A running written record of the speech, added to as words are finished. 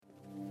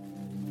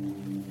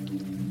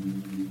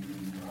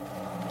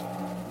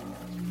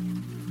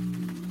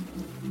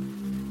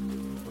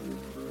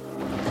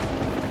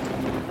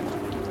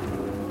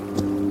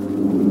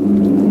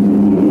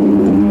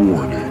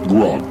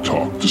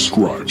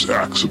describes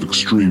acts of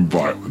extreme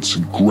violence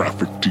in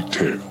graphic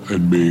detail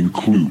and may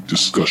include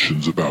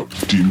discussions about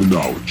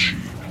demonology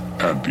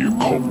and the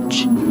occult,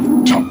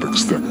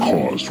 topics that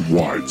caused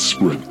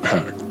widespread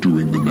panic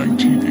during the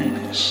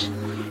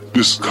 1980s.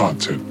 This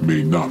content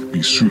may not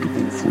be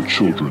suitable for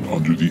children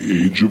under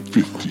the age of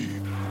 50.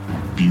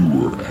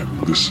 Viewer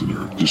and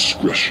listener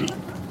discretion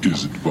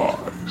is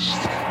advised.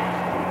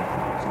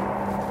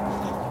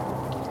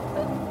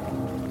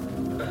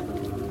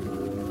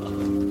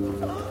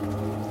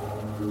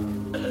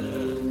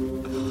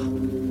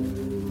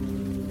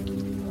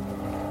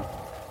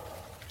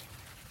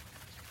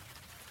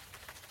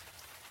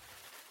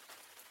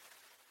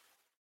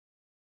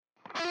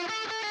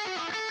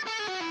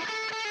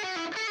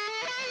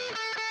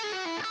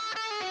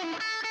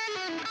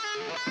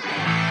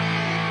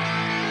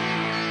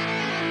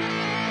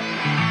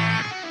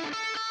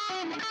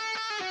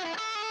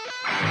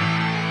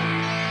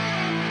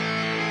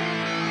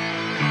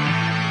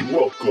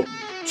 Welcome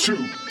to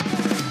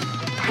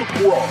The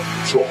Grog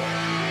Talk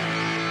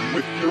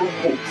with your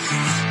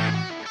hosts,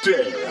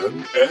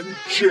 Dan and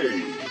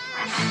James.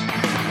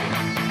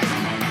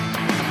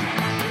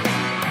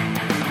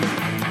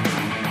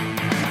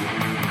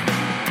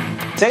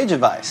 Sage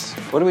Advice.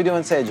 What do we do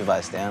in Sage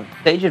Advice, Dan?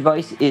 Sage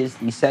Advice is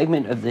the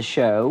segment of the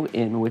show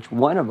in which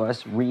one of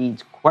us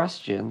reads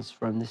questions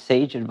from the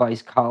Sage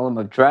Advice column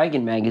of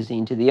Dragon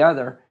Magazine to the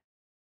other,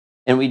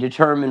 and we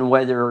determine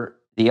whether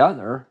the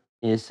other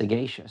is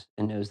sagacious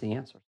and knows the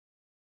answer.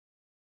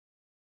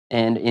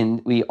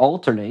 And we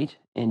alternate,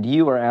 and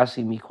you are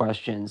asking me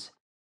questions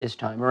this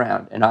time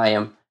around, and I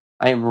am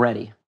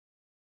ready.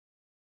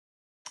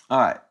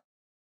 All right.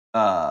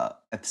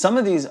 Some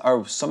of these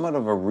are somewhat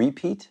of a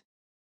repeat,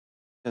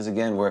 because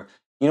again,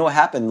 you know what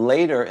happened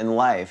later in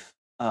life.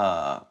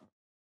 Later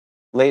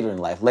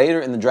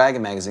in the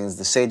Dragon magazines,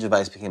 the Sage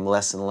Advice became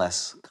less and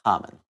less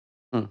common.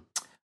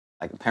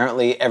 Like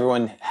apparently,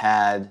 everyone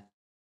had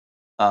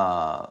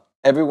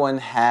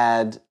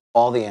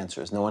all the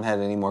answers. No one had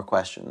any more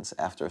questions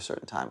after a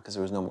certain time because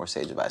there was no more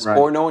Sage Advice. Right.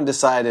 Or no one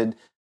decided,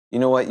 you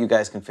know what, you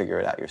guys can figure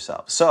it out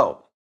yourself.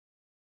 So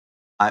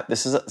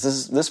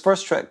this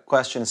first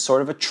question is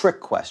sort of a trick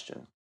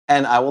question.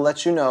 And I will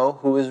let you know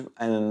who is,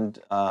 and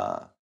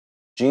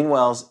Gene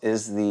Wells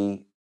is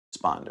the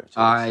responder.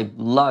 I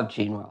love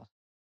Gene Wells.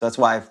 That's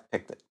why I've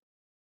picked it.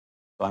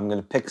 So I'm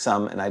going to pick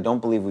some, and I don't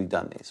believe we've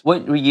done these.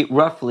 What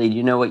roughly? Do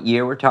you know what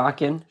year we're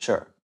talking?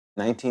 Sure.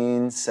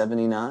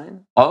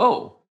 1979.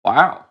 Oh,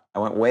 wow. I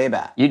went way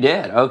back. You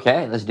did.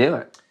 Okay, let's do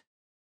it.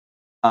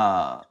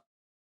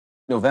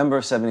 November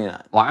of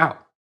 79. Wow.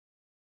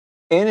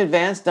 In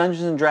Advanced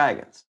Dungeons and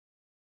Dragons,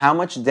 how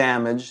much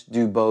damage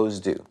do bows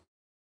do?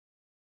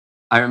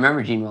 I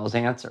remember Gene Wells'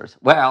 answers.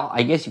 Well,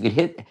 I guess you could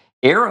hit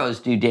arrows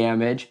do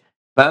damage.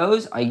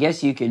 Bows, I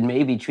guess you could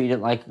maybe treat it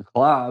like a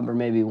club or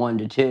maybe 1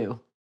 to 2.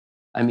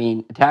 I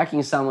mean,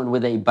 attacking someone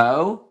with a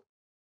bow,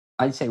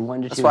 I'd say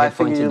 1 to 2 That's why I hit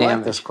points figured of you damage.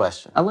 like this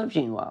question. I love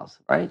Gene Wells,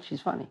 right?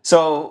 She's funny.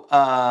 So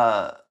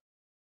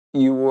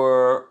you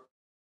were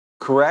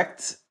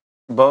correct.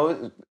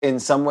 Bows, in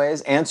some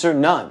ways, answer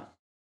none.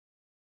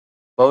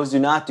 Bows do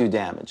not do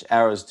damage.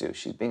 Arrows do.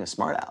 She's being a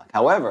smart aleck.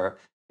 However,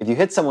 if you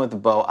hit someone with a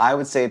bow, I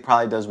would say it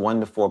probably does 1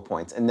 to 4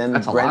 points. And then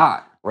That's a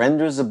lot.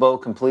 Renders the bow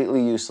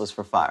completely useless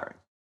for firing.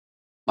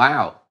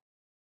 Wow.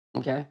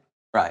 Okay.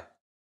 Right.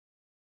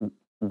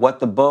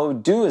 What the bow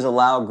do is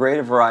allow a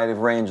greater variety of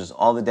ranges.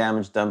 All the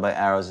damage done by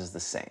arrows is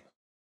the same.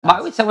 Why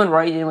would someone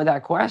write in with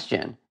that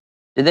question?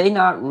 Did they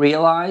not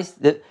realize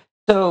that?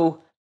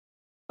 So,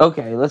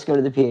 okay, let's go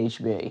to the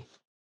PHB.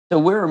 So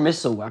where are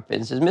missile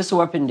weapons? Is missile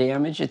weapon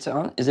damage? Is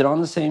it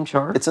on the same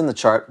chart? It's in the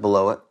chart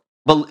below it.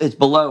 It's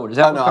below it. Is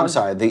that Oh, no, I'm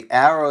sorry. The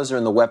arrows are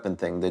in the weapon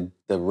thing.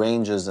 The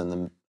ranges and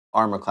the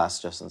armor class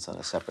adjustments on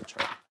a separate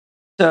chart.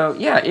 So,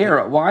 yeah,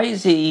 Era, why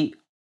is he...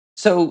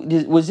 So,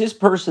 was this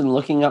person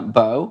looking up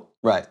bow?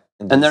 Right.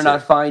 And they're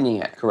not finding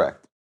it?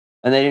 Correct.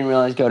 And they didn't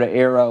realize go to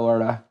arrow or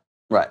to...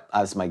 Right.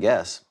 That's my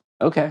guess.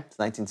 Okay. It's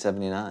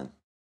 1979.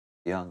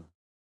 Young.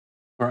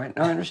 All right.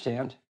 No, I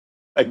understand.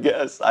 I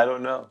guess. I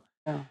don't know.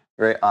 Yeah.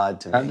 Very odd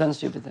to me. I've done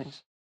stupid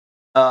things.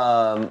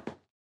 I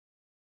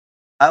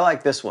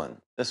like this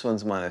one. This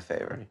one's one of my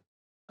favorite.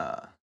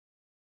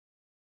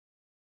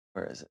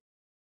 Where is it?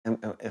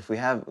 And if we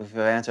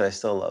answered, I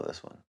still love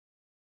this one.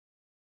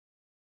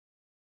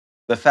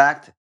 The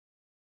fact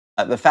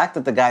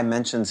that the guy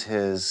mentions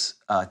his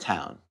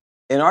town.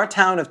 In our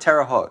town of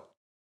Terre Haute.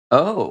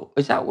 Oh,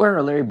 is that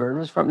where Larry Bird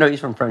was from? No, he's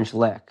from French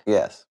Lick.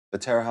 Yes, the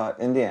Terre Haute,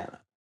 Indiana.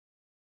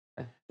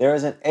 Okay. There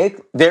is an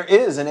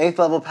 8th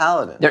level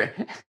paladin.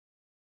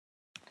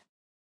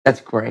 That's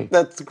great.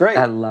 That's great.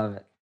 I love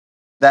it.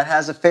 That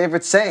has a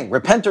favorite saying,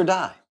 repent or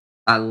die.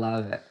 I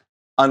love it.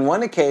 On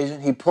one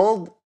occasion, he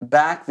pulled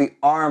back the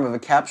arm of a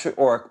captured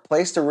orc,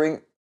 placed a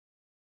ring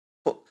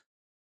of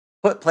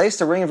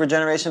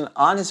regeneration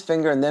on his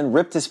finger, and then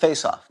ripped his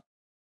face off.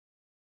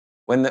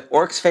 When the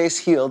orc's face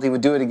healed, he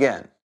would do it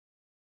again.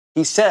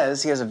 He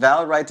says he has a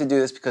valid right to do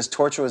this because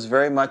torture was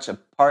very much a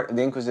part of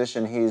the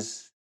Inquisition.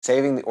 He's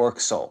saving the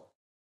orc's soul.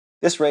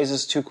 This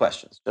raises 2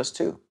 questions, just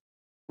 2.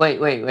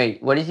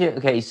 Wait. What is he?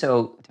 Okay,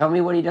 so tell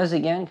me what he does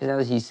again, because that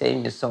was he's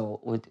saving his soul.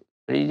 What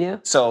did he do?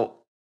 So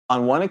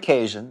on one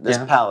occasion, this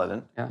Yeah.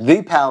 paladin, Yeah.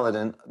 the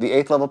paladin, the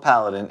 8th level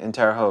paladin in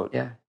Terre Haute,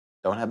 Yeah.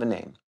 don't have a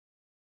name.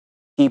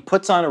 He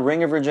puts on a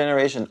ring of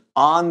regeneration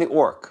on the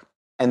orc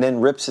and then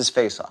rips his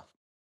face off.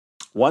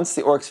 Once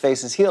the orc's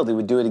face is healed, he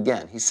would do it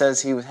again. He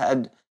says he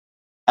had,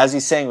 as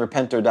he's saying,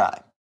 repent or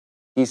die.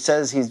 He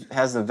says he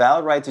has the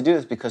valid right to do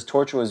this because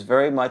torture was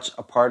very much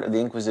a part of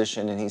the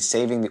Inquisition and he's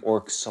saving the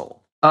orc's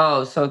soul.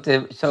 Oh, so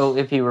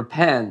if he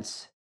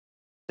repents,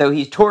 so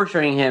he's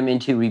torturing him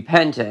into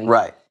repenting.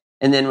 Right.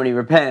 And then when he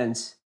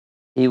repents,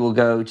 he will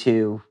go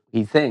to,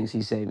 he thinks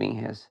he's saving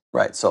his.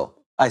 Right. So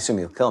I assume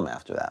he'll kill him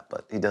after that,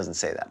 but he doesn't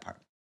say that part.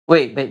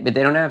 Wait, but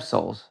they don't have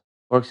souls.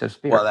 Orcs have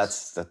spirits. Well,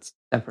 that's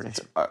separate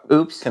issue. Oops.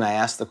 Oops. Can I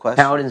ask the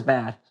question? Paladin's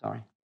bad.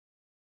 Sorry.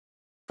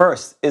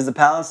 First, is the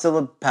paladin still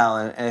a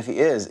paladin? And if he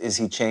is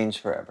he changed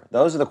forever?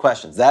 Those are the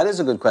questions. That is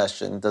a good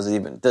question.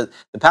 The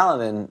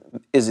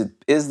paladin, is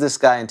this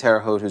guy in Terre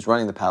Haute who's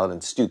running the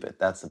paladin stupid?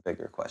 That's the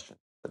bigger question.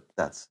 But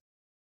that's...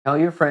 Tell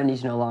your friend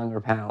he's no longer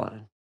a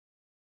paladin.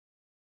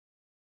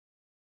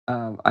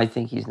 I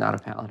think he's not a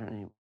paladin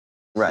anymore.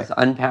 Right. It's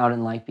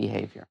unpaladin-like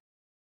behavior.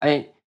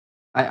 I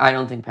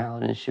don't think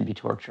paladins should be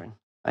torturing.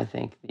 I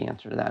think the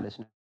answer to that is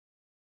no.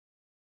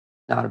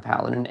 Not a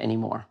paladin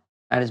anymore.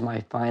 That is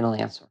my final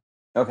answer.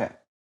 Okay.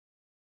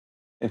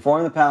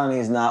 Inform the paladin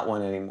he's not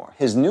one anymore.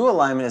 His new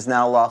alignment is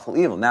now lawful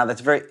evil. Now,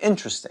 that's very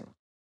interesting.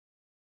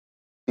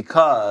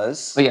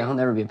 Because... Oh, yeah, he'll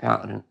never be a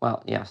paladin.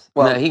 Well, yes.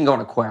 Well, no, he can go on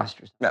a quest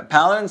or something.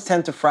 Paladins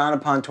tend to frown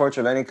upon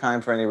torture of any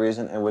kind for any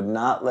reason and would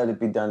not let it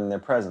be done in their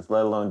presence,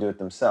 let alone do it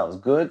themselves.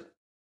 Good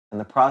and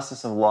the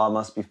process of law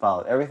must be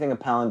followed. Everything a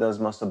paladin does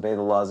must obey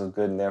the laws of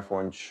good and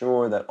therefore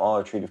ensure that all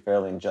are treated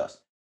fairly and just.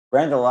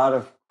 Granted, a lot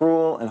of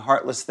cruel and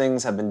heartless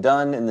things have been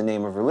done in the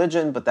name of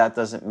religion, but that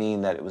doesn't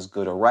mean that it was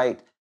good or right.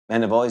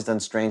 Men have always done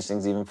strange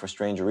things, even for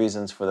stranger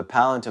reasons. For the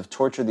paladin to have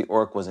tortured the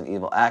orc was an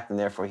evil act, and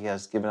therefore he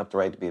has given up the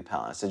right to be a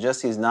paladin. I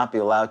suggest he is not be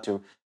allowed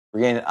to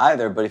regain it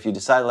either, but if you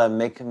decide to let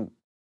him,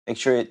 make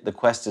sure the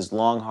quest is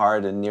long,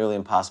 hard, and nearly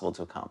impossible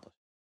to accomplish.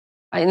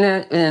 And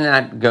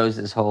that goes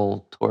this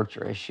whole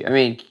torture issue. I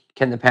mean,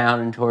 can the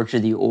paladin torture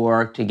the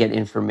orc to get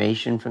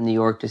information from the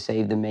orc to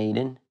save the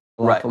maiden?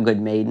 The lawful Right.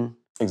 good maiden?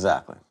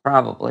 Exactly.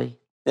 Probably.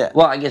 Yeah.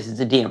 Well, I guess it's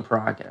a DM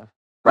prerogative.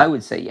 Right. I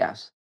would say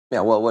yes.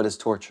 Yeah, well, what is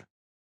torture?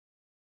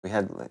 We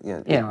had,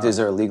 Yeah. Is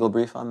there a legal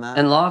brief on that?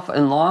 And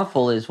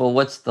lawful is, well,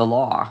 what's the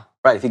law?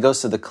 Right, if he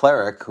goes to the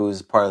cleric,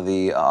 who's part of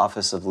the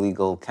Office of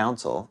Legal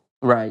Counsel,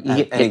 Right.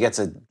 and he gets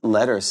a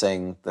letter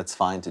saying that's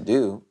fine to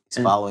do,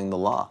 he's following the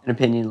law. An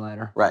opinion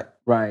letter. Right.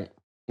 Right.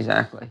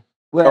 Exactly.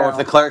 Or if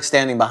the cleric's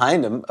standing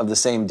behind him of the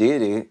same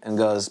deity and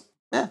goes,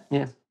 yeah,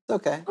 it's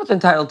okay. Well, it's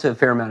entitled to a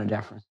fair amount of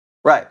deference.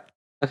 Right.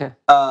 Okay.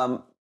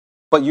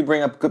 But you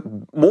bring up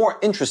more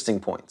interesting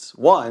points.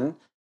 One,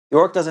 the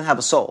orc doesn't have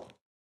a soul.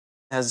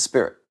 It has a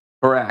spirit.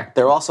 Correct.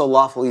 They're also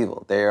lawful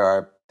evil.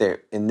 They're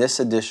in this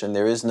edition,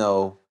 they're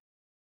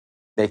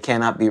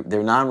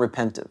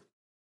non-repentive.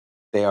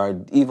 They are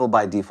evil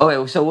by default.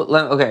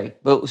 Okay,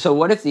 so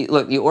what if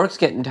the orc's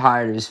getting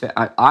tired of his face?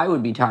 I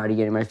would be tired of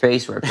getting my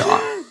face ripped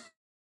off.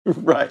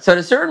 Right. So at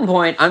a certain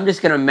point, I'm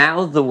just going to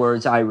mouth the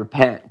words, I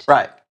repent.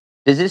 Right.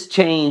 Does this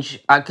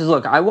change? Because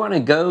look, I want to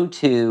go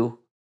to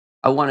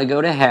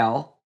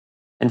hell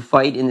and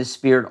fight in the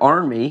spirit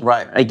army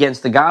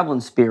against the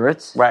goblin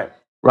spirits. Right.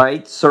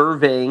 Right?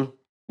 Serving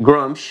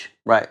Grumsh.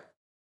 Right.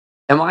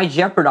 Am I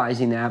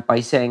jeopardizing that by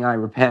saying I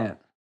repent?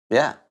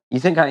 Yeah. You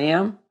think I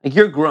am? Like,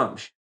 you're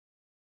Grumsh.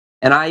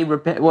 And I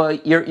repent. Well,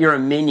 you're a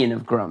minion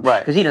of Grumsh. Right.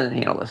 Because he doesn't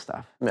handle this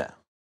stuff. Yeah.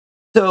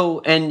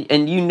 So,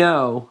 and you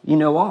know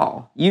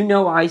all. You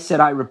know I said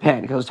I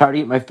repent because I was tired of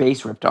getting my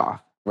face ripped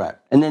off. Right.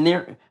 And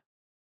then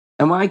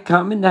am I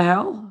coming to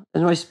hell?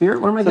 Is my spirit?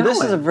 Where am I going?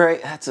 This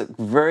is that's a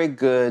very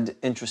good,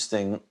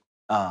 interesting,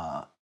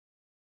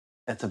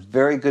 that's a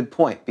very good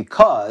point.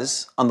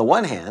 Because, on the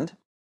one hand,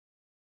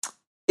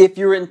 if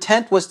your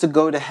intent was to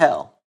go to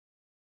hell,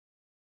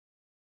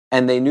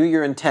 and they knew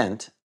your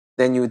intent,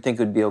 then you would think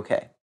it would be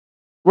okay.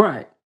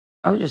 Right.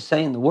 I was just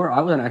saying the word.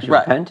 I wasn't actually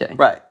repenting.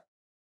 Right.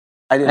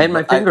 I had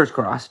my fingers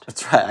crossed.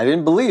 That's right. I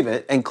didn't believe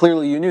it, and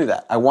clearly you knew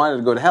that. I wanted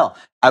to go to hell.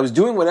 I was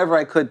doing whatever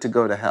I could to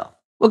go to hell.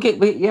 Okay,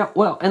 but yeah,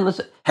 well, and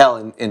listen.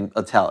 Hell in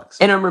italics.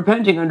 And I'm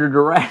repenting under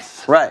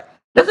duress. Right.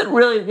 Doesn't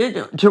really,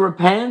 to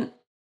repent,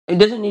 it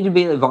doesn't need to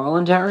be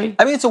voluntary.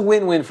 I mean, it's a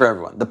win-win for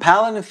everyone. The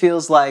paladin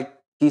feels like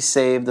he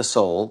saved a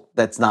soul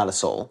that's not a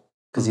soul,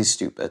 because he's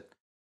stupid.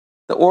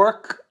 The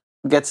orc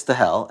gets to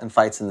hell and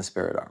fights in the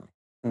spirit army,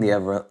 in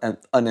the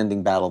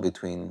unending battle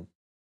between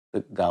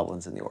the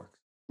goblins and the orcs.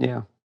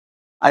 Yeah.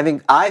 I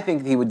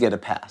think he would get a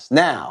pass.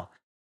 Now,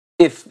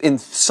 if in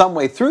some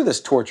way through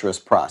this torturous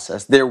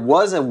process there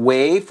was a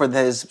way for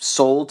his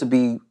soul to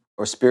be,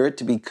 or spirit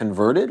to be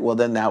converted, well,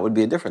 then that would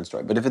be a different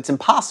story. But if it's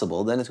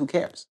impossible, then who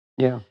cares?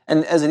 Yeah.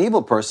 And as an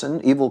evil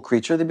person, evil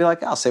creature, they'd be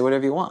like, I'll say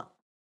whatever you want.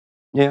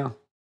 Yeah.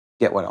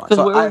 Get what I want.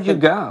 Because where would you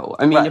go?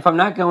 I mean, if I'm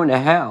not going to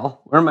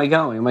hell, where am I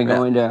going? Am I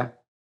going to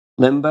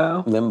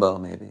limbo? Limbo,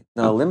 maybe.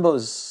 No,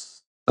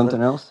 limbo's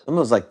Something else?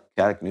 Almost like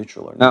chaotic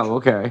neutral or neutral. Oh,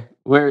 okay.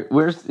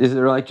 Where's is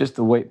there like just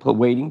a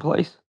waiting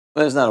place?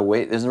 Well,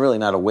 there's really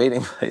not a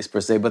waiting place per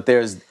se, but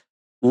there's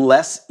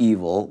less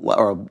evil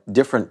or a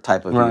different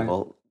type of Right.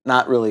 evil.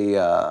 Not really,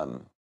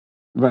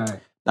 Right.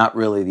 not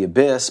really the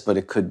abyss, but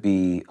it could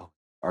be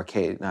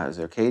is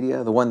it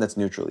Arcadia? The one that's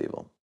neutral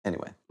evil.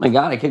 Anyway. My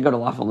God, I could go to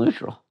lawful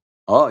neutral.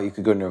 Oh, you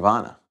could go to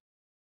Nirvana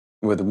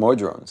with the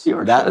Mordrones.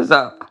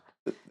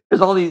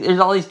 There's all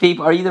these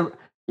people. Are either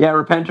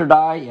repent or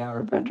die? Yeah,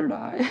 repent or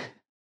die.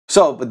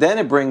 So, but then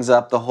it brings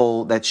up the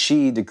whole that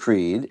she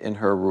decreed in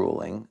her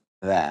ruling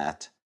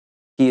that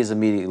he is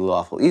immediately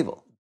lawful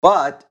evil.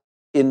 But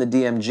in the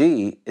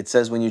DMG, it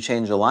says when you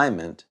change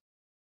alignment,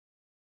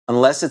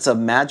 unless it's a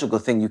magical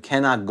thing, you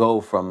cannot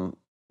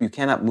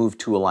move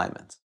two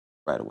alignments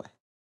right away,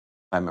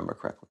 if I remember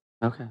correctly.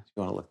 Okay. If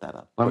you want to look that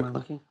up. What am I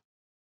looking?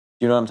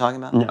 You know what I'm talking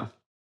about? No.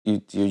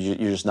 You're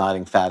just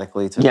nodding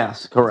emphatically to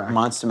Yes, correct.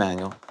 Monster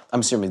Manual.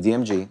 I'm assuming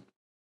DMG.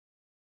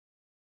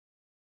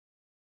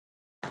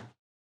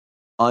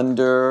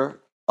 Under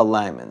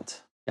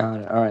alignment.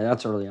 Got it. All right,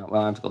 that's early on.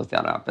 Well, I have to go look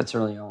that up. It's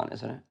early on,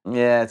 isn't it?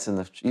 Yeah, it's in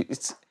the.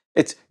 It's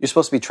you're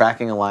supposed to be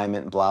tracking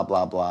alignment. Blah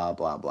blah blah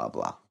blah blah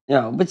blah.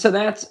 Yeah, but so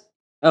that's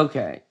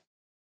okay.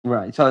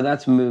 Right. So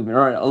that's movement.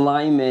 All right.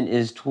 Alignment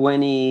is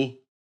 23,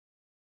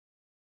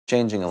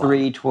 Changing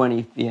alignment.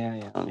 20.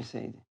 Yeah. Let me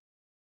see.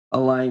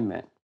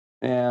 Alignment.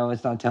 Yeah, well,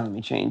 it's not telling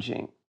me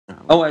changing.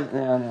 No. I'm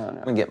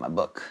gonna get my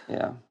book.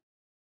 Yeah.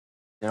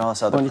 And all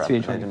this other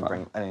 23,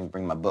 prep. I didn't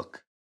bring my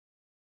book.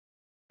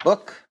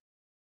 Book.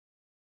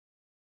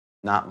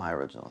 Not my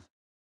original.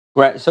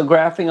 So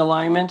graphing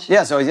alignment?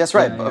 Yeah, so that's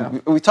right. Yeah.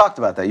 We talked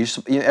about that.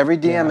 Every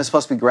DM is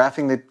supposed to be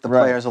graphing the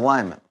player's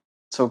alignment.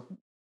 So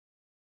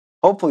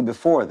hopefully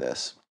before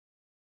this.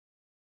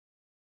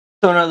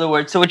 So in other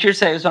words, so what you're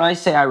saying is when I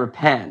say I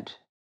repent,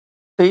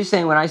 so you're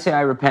saying when I say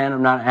I repent,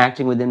 I'm not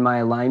acting within my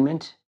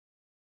alignment?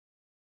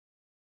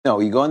 No,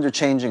 you go under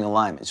changing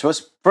alignment.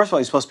 First of all,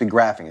 you're supposed to be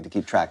graphing it to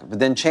keep track of it. But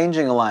then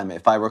changing alignment,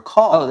 if I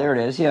recall... Oh, there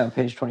it is. Yeah,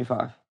 page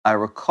 25. I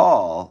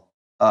recall...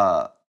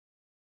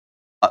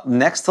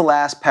 next to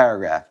last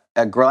paragraph,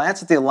 a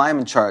glance at the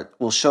alignment chart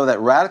will show that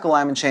radical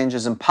alignment change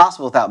is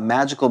impossible without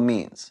magical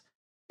means.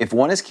 If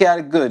one is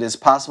chaotic good, it is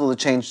possible to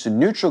change to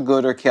neutral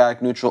good or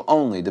chaotic neutral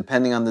only,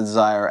 depending on the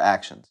desire or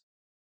actions.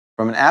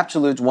 From an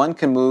absolute, one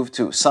can move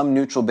to some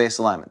neutral-based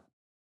alignment.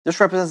 This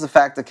represents the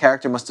fact that the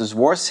character must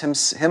divorce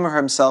him or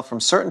himself from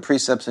certain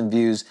precepts and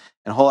views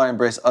and wholeheartedly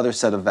embrace other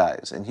set of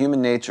values. And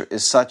human nature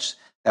is such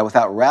that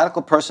without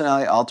radical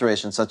personality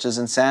alteration, such as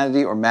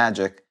insanity or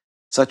magic,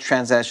 such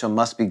transaction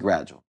must be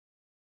gradual.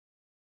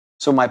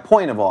 So my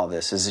point of all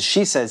this is that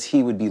she says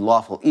he would be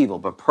lawful evil,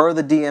 but per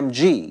the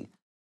DMG,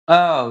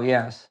 oh,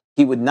 yes,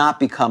 he would not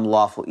become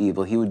lawful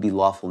evil. He would be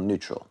lawful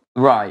neutral.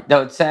 Right.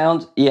 No, it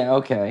sounds,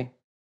 okay.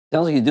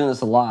 Sounds like he's doing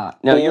this a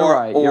lot. No, you're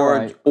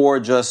right. Or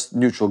just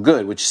neutral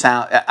good, which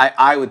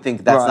I would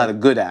think that's not a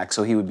good act,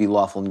 so he would be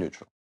lawful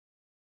neutral.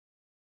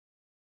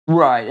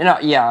 Right. And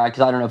because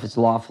I don't know if it's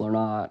lawful or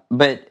not,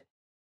 but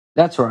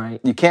that's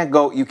right. You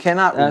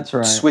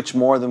cannot switch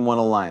more than one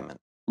alignment.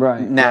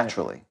 Right.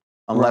 Naturally.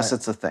 Unless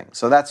it's a thing.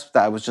 So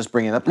I was just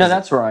bringing it up. No,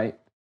 that's right.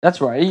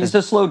 That's right. It's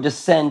a slow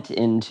descent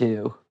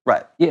into.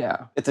 Right.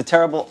 Yeah. It's a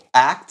terrible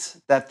act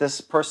that this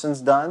person's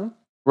done.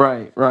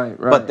 Right.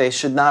 But they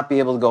should not be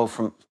able to go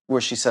from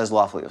where she says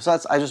lawful evil. So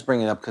I just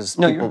bring it up because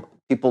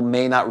people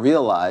may not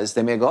realize.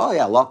 They may go, oh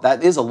yeah,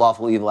 that is a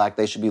lawful evil act.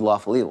 They should be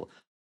lawful evil.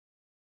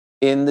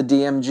 In the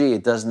DMG,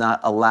 it does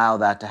not allow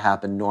that to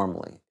happen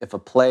normally. If a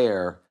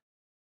player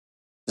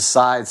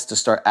decides to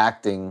start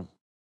acting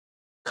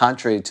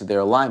contrary to their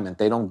alignment,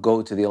 they don't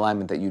go to the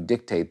alignment that you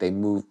dictate. They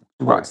move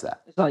towards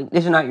that. It's like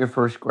this is not your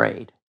first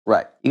grade.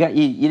 Right. You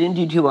didn't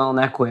do too well in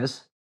that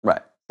quiz.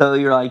 Right. So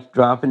you're like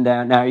dropping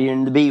down. Now you're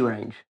in the B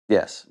range.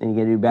 Yes. And you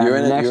got to do better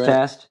in the next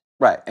test.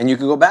 Right. And you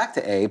can go back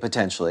to A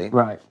potentially.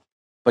 Right.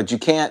 But you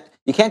can't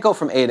go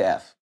from A to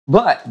F.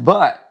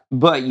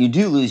 But you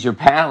do lose your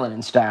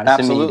paladin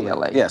status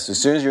immediately. Yes. As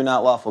soon as you're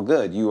not lawful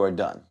good, you are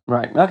done.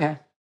 Right. Okay.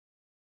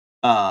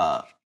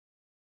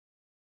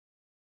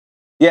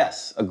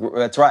 Yes,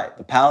 that's right.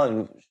 The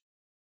paladin.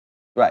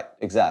 Right.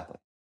 Exactly.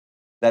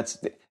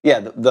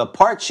 The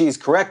part she's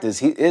correct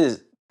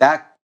is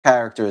that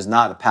character is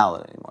not a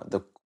paladin anymore.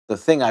 The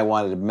thing I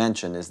wanted to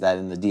mention is that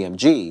in the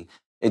DMG,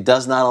 it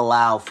does not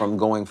allow from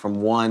going from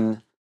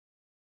one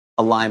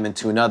alignment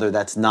to another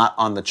that's not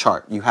on the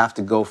chart. You have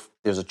to go.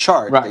 There's a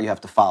chart that you have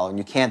to follow, and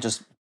you can't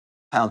just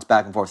bounce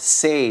back and forth.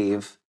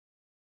 Save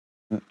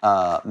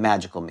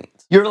magical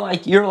means. You're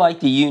like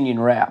the union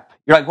rep.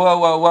 You're like,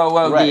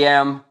 whoa, right.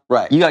 DM.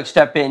 Right. You like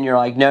step in. You're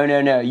like,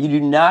 no. You do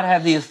not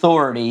have the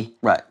authority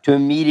to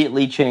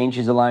immediately change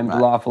his alignment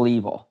to lawful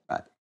evil.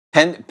 Right.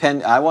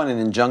 I want an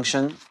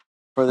injunction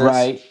for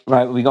this.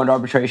 Right. We go into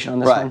arbitration on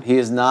this one. He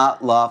is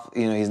not lawful.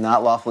 He's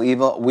not lawful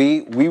evil.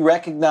 We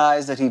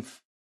recognize that he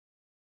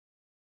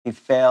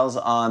fails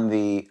on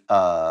the.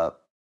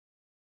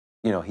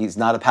 He's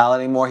not a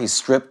paladin anymore. He's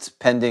stripped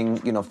pending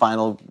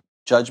final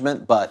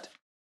judgment, but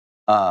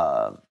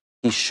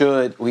he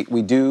should.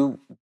 We do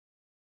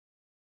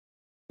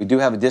We do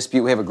have a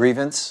dispute. We have a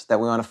grievance that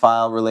we want to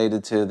file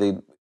related to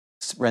the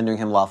rendering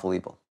him lawful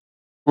evil.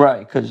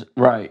 Right, because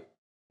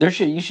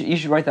you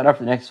should write that up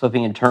for the next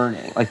flipping and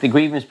turning, like the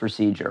grievance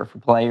procedure for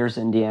players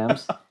and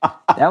DMs.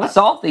 That would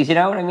solve these. You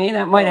know what I mean?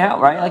 That might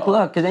help, right? No. Like,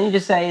 look, because then you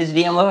just say, as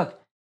DM, look,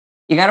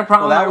 you got a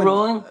problem with my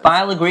ruling?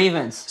 File a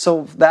grievance.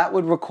 So that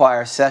would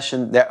require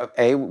session.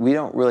 We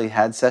don't really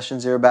had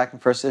session 0 back in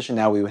first edition.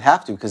 Now we would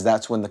have to, because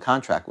that's when the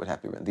contract would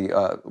have to be written,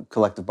 the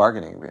collective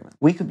bargaining agreement.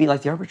 We could be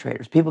like the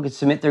arbitrators. People could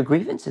submit their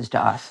grievances to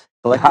us.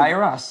 Collective-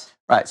 Hire us.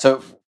 Right.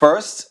 So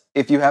first,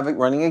 if you have it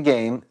running a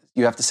game,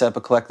 you have to set up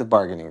a collective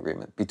bargaining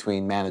agreement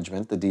between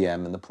management, the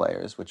DM, and the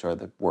players, which are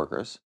the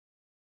workers,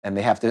 and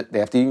they have to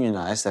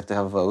unionize. They have to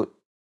have a vote.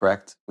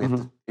 Correct. Are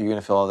you going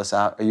to fill all this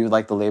out? Are you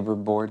like the labor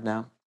board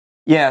now?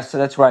 Yeah, so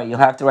that's right. You'll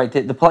have to write.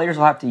 The players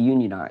will have to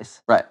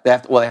unionize. Right. They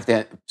have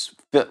to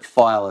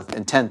file an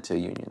intent to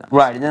unionize.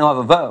 Right, and then they'll have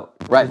a vote.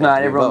 Right.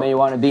 Not everyone may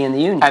want to be in the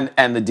union.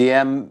 And the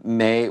DM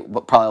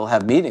probably will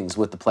have meetings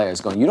with the players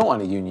going, you don't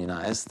want to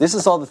unionize. This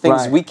is all the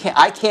things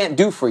I can't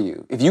do for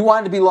you. If you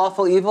wanted to be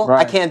lawful evil,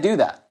 I can't do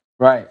that.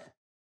 Right.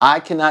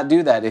 I cannot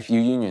do that if you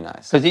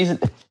unionize. Because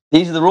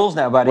these are the rules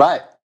now, buddy.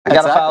 Right. I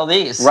got to follow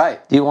these.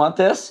 Right. Do you want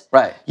this?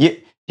 Right.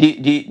 Do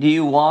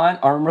you want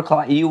armor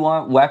class? Do you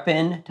want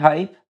weapon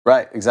type?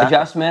 Right, exactly.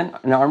 Adjustment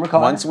and armor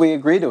class? Once we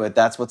agree to it,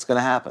 that's what's going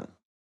to happen.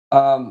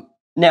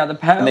 Now the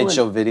paladin... And they'd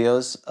show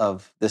videos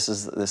of this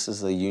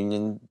is a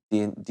union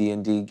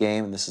D&D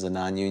game, and this is a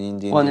non-union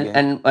D&D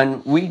game.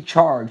 And we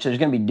charge, so there's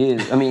going to be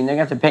dues. I mean, they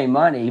have to pay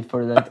money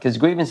for because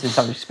grievances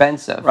are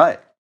expensive. Right.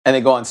 And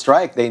they go on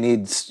strike. They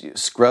need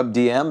scrub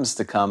DMs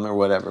to come or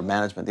whatever,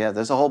 management. Yeah,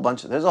 there's a whole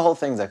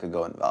things that could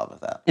go involved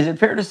with that. Is it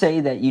fair to say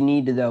that you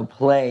need to, though,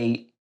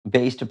 play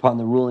based upon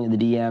the ruling of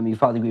the DM? You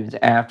file the grievance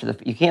after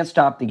you can't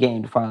stop the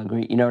game to file a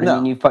grievance. You know what I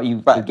mean?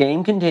 The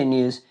game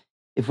continues.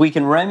 If we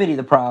can remedy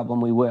the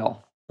problem, we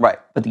will. Right.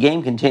 But the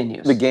game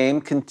continues. The game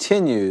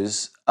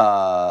continues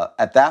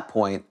at that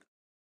point.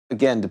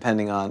 Again,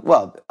 depending on,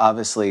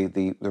 obviously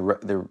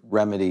the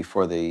remedy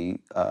for the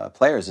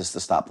players is to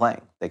stop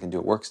playing. They can do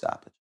a work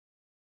stoppage.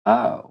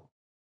 Oh,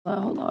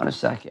 well, hold on a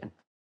second.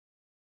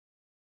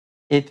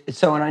 And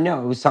I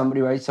know it was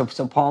somebody, right? So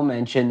Paul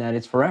mentioned that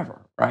it's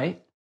forever,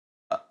 right?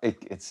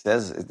 It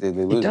says they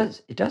lose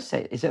it. It does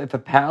say it. It said if a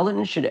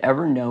paladin should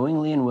ever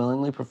knowingly and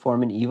willingly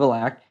perform an evil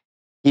act,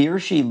 he or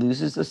she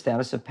loses the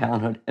status of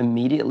paladinhood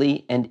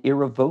immediately and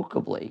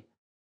irrevocably.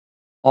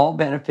 All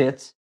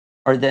benefits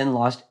are then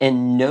lost,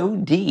 and no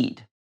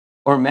deed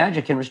or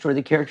magic can restore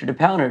the character to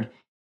paladinhood.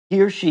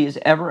 He or she is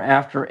ever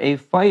after a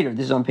fighter.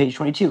 This is on page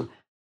 22.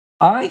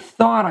 I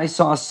thought I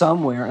saw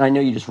somewhere, and I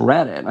know you just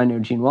read it, I know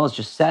Gene Wells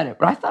just said it,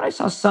 but I thought I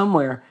saw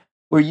somewhere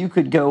where you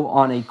could go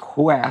on a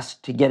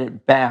quest to get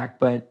it back,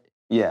 but...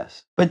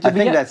 Yes. But I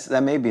think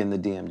that may be in the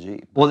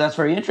DMG. Well, that's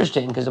very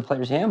interesting, because the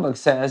Player's Handbook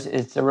says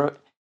it's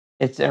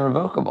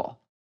irrevocable.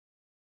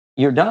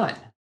 You're done.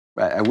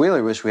 Right. I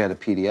really wish we had a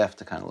PDF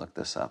to kind of look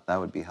this up. That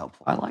would be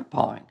helpful. I like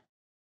pawing.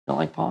 You don't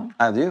like pawing?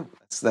 I do.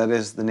 That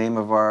is the name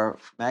of our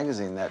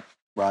magazine that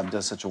Rob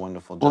does such a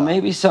wonderful job. Well,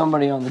 maybe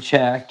somebody on the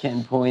chat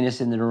can point us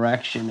in the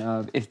direction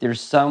of if there's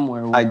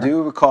somewhere where... I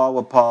do recall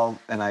what Paul,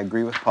 and I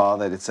agree with Paul,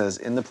 that it says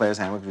in the Player's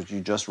Handbook, which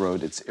you just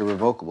wrote, it's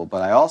irrevocable.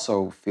 But I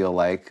also feel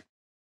like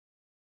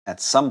at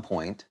some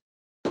point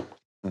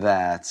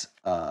that...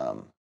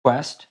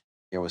 Quest?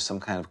 There was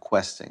some kind of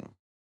questing.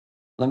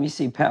 Let me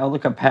see. I'll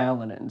look up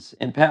Paladins.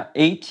 And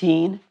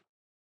 18...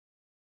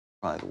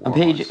 On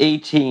page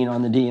 18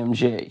 on the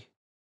DMG.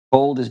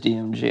 Bold is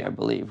DMG, I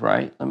believe,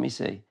 right? Let me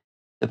see.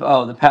 The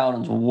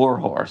Paladin's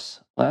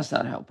Warhorse. Well, that's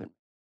not helping.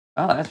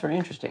 Oh, that's very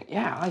interesting.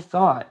 Yeah, I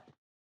thought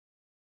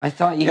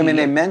you...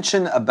 they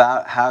mention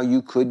about how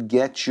you could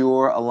get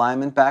your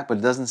alignment back, but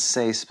it doesn't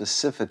say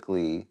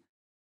specifically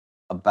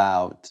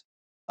about...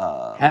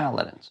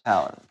 Paladins.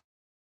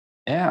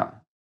 Yeah.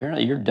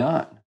 Apparently you're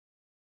done.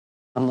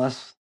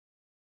 Unless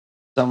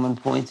someone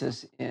points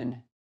us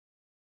in...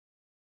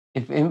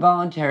 If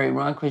involuntary,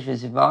 Ron Christian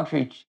is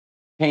involuntary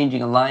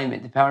changing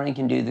alignment, the Paladin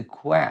can do the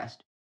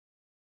quest.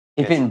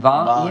 If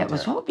involuntary,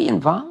 yeah, what would be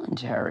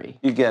involuntary?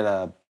 You get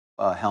a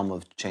Helm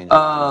of Change.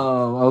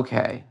 Oh,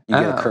 okay. You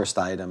get a cursed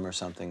item or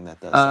something that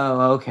does.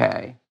 Oh,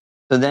 okay.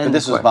 So then, but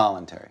this was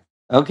voluntary.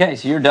 Okay,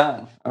 so you're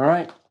done. All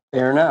right,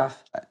 fair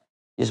enough. Right.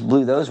 Just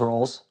blew those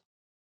rolls.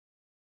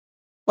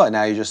 Well,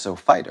 now you're just a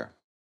fighter.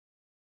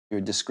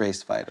 You're a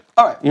disgraced fighter.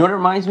 All right. You know what it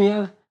reminds me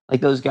of? Like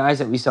those guys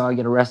that we saw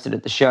get arrested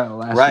at the show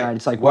last night.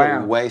 It's like, wow.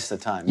 What a waste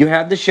of time. You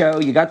have the show,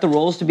 you got the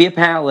roles to be a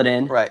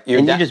paladin, right?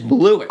 And you just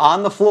blew it.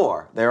 On the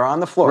floor. They were on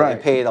the floor. Right.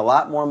 They paid a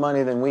lot more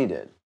money than we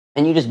did.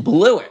 And you just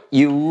blew it.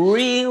 You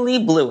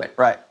really blew it.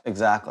 Right,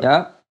 exactly.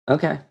 Yep,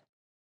 okay.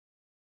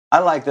 I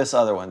like this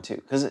other one too,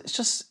 because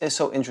it's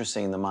so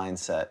interesting in the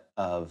mindset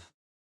of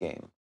the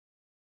game.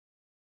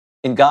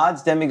 In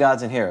Gods,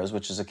 Demigods, and Heroes,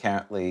 which is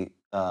apparently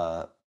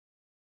one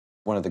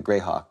of the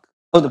Greyhawk.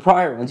 Oh, the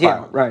prior ones,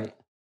 yeah, right.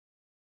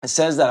 It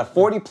says that a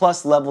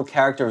 40-plus level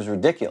character is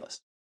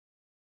ridiculous.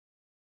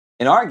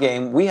 In our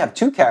game, we have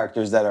two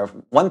characters that are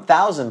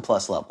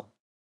 1,000-plus level.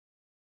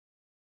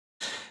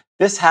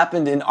 This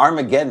happened in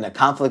Armageddon, a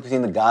conflict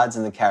between the gods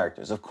and the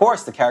characters. Of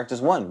course, the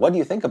characters won. What do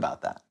you think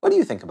about that? What do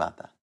you think about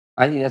that?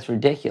 I think that's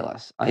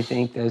ridiculous. I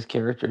think those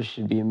characters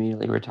should be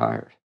immediately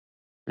retired.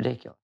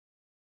 Ridiculous.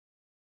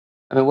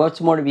 I mean, what's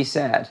more to be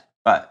said?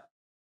 Right.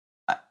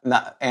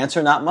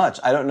 Answer, not much.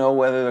 I don't know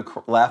whether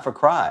to laugh or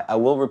cry. I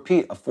will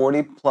repeat, a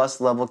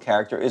 40-plus level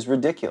character is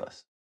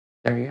ridiculous.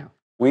 There you go.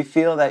 We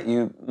feel that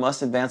you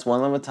must advance one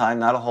level at a time,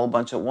 not a whole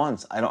bunch at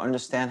once. I don't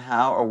understand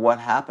how or what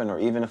happened, or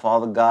even if all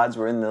the gods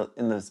were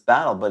in this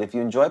battle. But if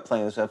you enjoy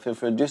playing this, feel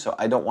free to do so.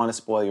 I don't want to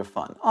spoil your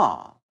fun.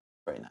 Aw,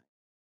 very nice.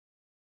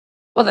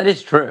 Well, that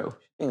is true.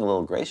 Being a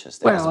little gracious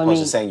there, as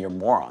opposed to saying you're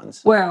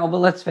morons. Well, but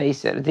let's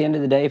face it. At the end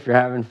of the day, if you're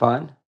having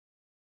fun,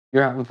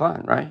 you're having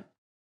fun, right?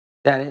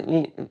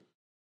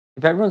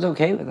 If everyone's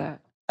okay with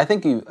that.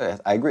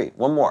 I agree.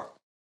 One more.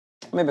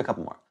 Maybe a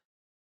couple more.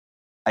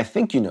 I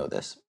think you know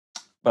this,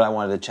 but I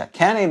wanted to check.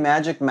 Can a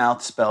magic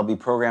mouth spell be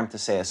programmed to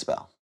say a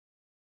spell?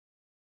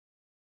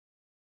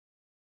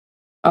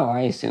 Oh,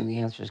 I assume the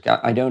answer is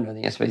I don't know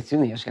the answer, but I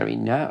assume the answer is going to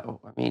be no.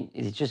 I mean,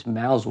 it just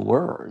mouths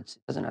words.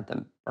 It doesn't have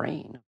the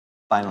brain.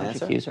 Final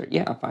answer? User.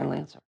 Yeah, final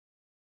answer.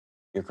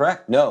 You're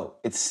correct. No,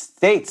 it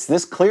states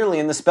this clearly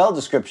in the spell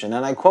description,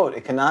 and I quote,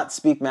 it cannot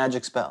speak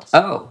magic spells.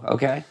 Oh,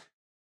 okay.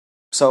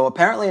 So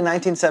apparently in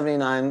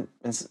 1979,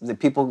 the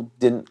people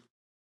didn't,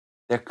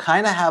 they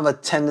kind of have a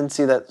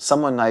tendency that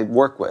someone I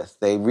work with,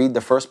 they read the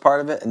first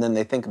part of it, and then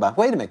they think about,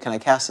 wait a minute, can I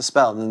cast a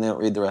spell? And then they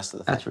don't read the rest of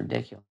the thing. That's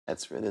ridiculous. It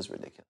is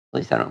ridiculous. At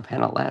least I don't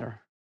pen a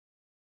letter.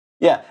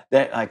 Yeah,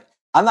 like,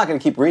 I'm not going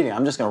to keep reading.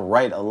 I'm just going to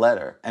write a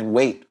letter and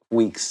wait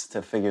weeks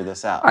to figure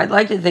this out. I'd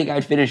like to think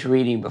I'd finish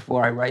reading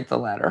before I write the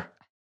letter.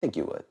 I think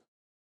you would.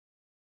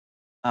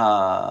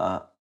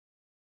 I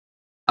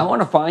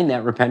want to find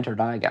that Repent or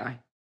Die guy.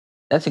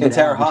 That's a good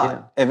Terre album,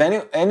 Haute.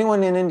 If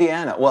anyone in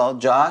Indiana, well,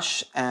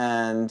 Josh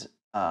and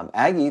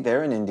Aggie,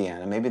 they're in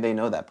Indiana. Maybe they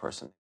know that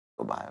person.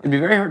 Go by. It'd be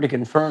very hard to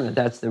confirm that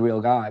that's the real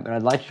guy, but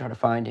I'd like to try to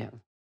find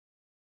him.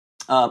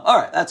 All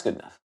right, that's good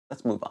enough.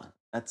 Let's move on.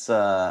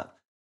 That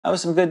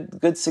was some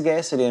good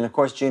sagacity, and of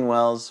course Gene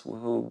Wells,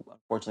 who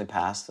unfortunately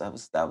passed. That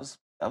was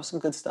some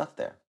good stuff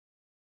there.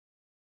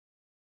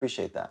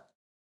 Appreciate that.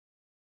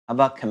 How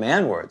about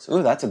command words?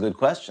 Ooh, that's a good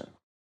question.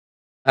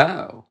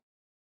 Oh.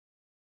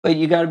 But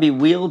you got to be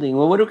wielding.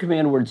 Well, what do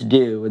command words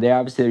do? They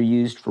obviously are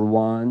used for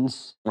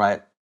wands.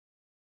 Right.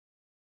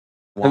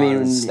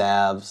 Wands,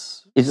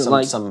 staves. Is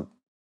it some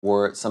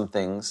words, some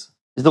things?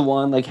 Is the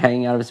wand like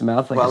hanging out of its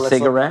mouth like a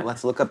cigarette?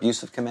 Let's look up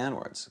use of command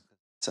words.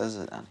 It says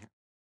it down here.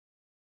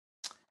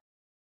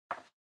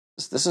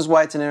 This is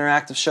why it's an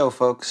interactive show,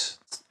 folks.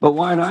 But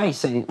why am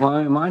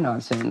I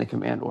not saying the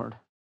command word?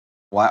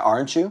 Why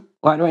aren't you?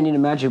 Why do I need a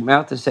magic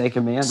mouth to say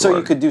command word? So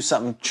you could do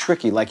something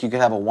tricky, like you could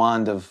have a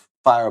wand of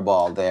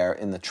fireball there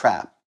in the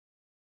trap.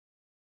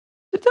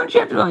 But don't you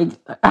have to,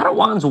 how do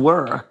wands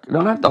work? You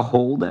don't have to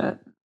hold it.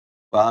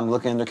 Well, I'm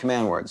looking under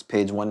command words,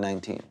 page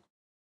 119.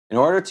 In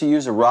order to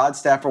use a rod,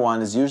 staff, or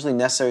wand, it is usually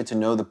necessary to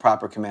know the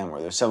proper command word.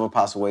 There are several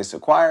possible ways to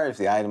acquire it. If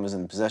the item is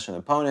in the possession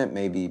of the opponent, it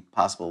may be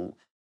possible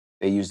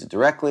they used it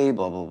directly,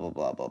 blah, blah, blah,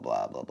 blah, blah,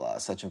 blah, blah, blah.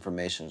 Such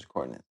information is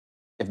recorded.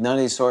 If none of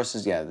these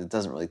sources, it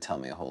doesn't really tell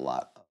me a whole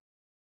lot.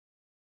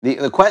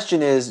 The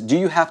question is, do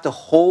you have to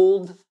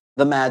hold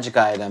the magic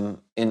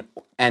item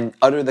and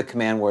utter the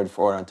command word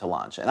for it to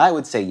launch? And I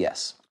would say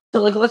yes.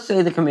 So, let's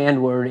say the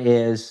command word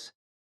is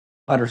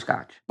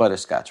butterscotch.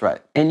 Butterscotch,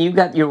 right. And you've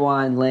got your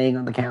wine laying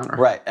on the counter.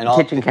 Right. And all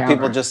kitchen counter.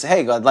 People just say,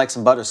 hey, I'd like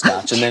some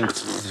butterscotch. And then,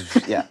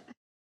 yeah.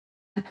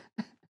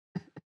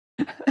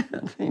 I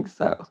don't think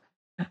so.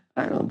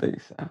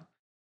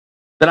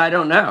 But I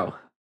don't know.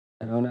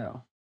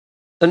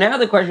 So now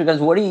the question goes,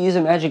 what do you use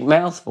a magic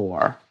mouth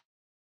for?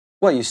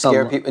 Well, you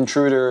scare people,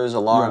 intruders,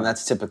 alarm. Right.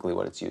 That's typically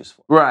what it's used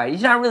for. Right.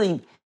 He's not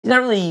really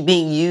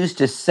being used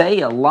to say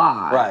a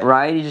lot.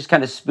 Right. He's just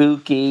kind of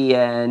spooky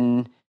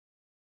and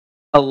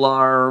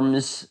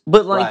alarms.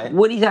 But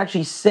what he's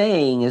actually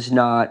saying is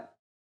not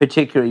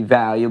particularly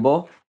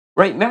valuable.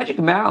 Right. Magic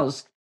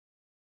mouths,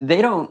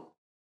 they're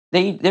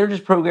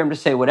just programmed to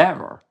say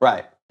whatever.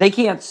 Right. They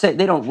can't say,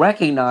 they don't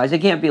recognize, they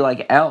can't be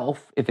like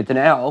elf if it's an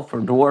elf or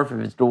dwarf if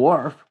it's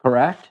dwarf,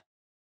 correct?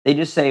 They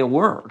just say a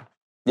word.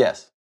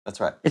 Yes, that's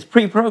right. It's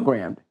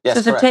pre-programmed. Yes,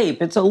 it's just a tape,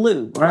 it's a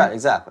loop, right? Right,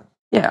 exactly.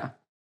 Yeah.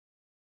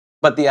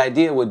 But the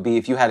idea would be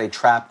if you had a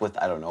trap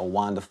with, I don't know, a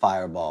wand of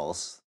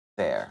fireballs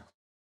there,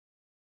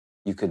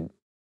 the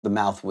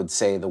mouth would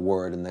say the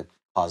word and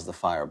cause the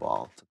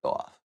fireball to go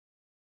off.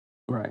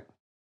 Right.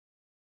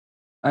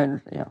 I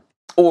understand, yeah.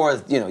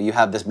 Or, you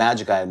have this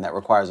magic item that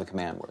requires a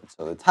command word.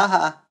 So it's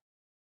haha.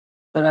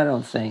 But I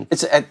don't think.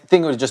 I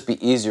think it would just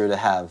be easier to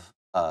have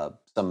the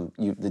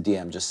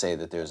DM just say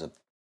that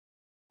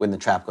when the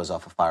trap goes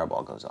off, a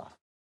fireball goes off.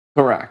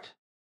 Correct.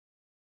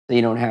 So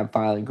you don't have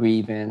file a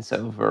grievance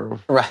over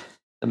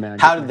the magic.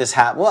 How did this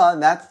happen? Well,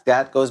 and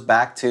that goes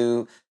back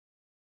to,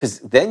 because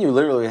then you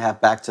literally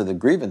have back to the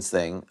grievance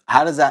thing.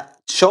 How does that,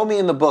 show me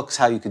in the books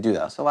how you could do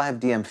that. So I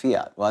have DM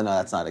fiat. Well, no,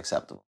 that's not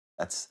acceptable.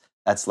 That's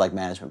like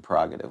management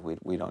prerogative.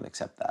 We don't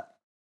accept that.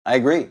 I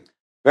agree.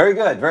 Very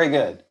good. Very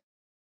good.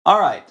 All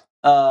right.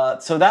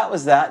 So that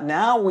was that.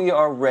 Now we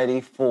are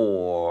ready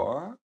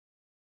for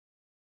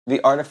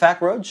the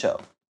Artifact Roadshow.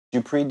 Did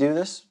you pre-do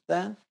this,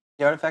 Dan?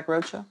 The Artifact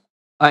Roadshow?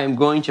 I am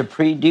going to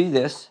pre-do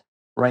this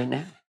right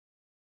now.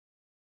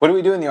 What do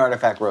we do in the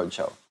Artifact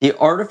Roadshow? The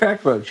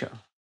Artifact Roadshow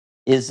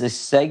is a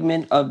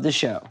segment of the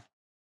show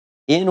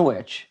in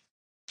which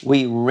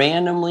we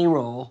randomly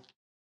roll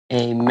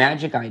a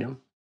magic item,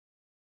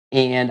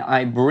 and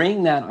I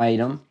bring that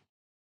item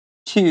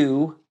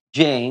to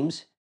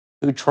James,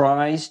 who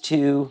tries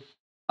to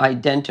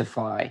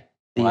identify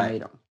the Right.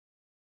 item.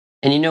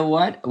 And you know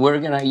what? We're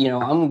gonna,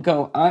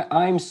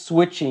 I'm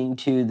switching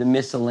to the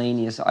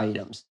miscellaneous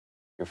items.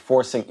 You're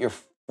forcing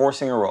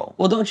a roll.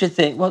 Well, don't you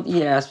think? Well,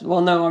 yes.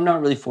 Well, no, I'm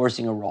not really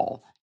forcing a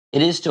roll.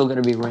 It is still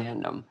going to be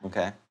random.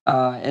 Okay.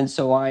 And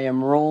so I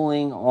am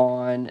rolling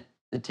on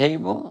the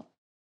table.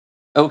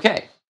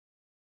 Okay.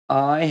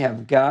 I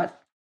have got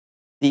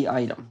the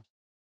item.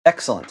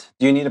 Excellent.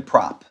 Do you need a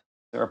prop? Is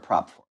there a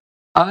prop for it?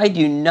 I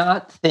do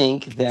not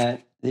think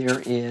that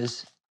there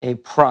is a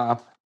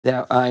prop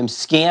that I'm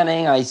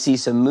scanning. I see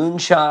some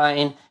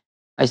moonshine.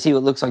 I see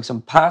what looks like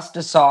some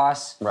pasta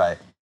sauce. Right.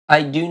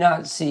 I do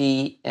not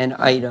see an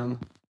item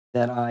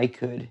that I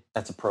could.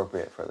 That's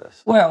appropriate for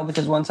this. Well,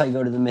 because once I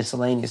go to the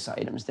miscellaneous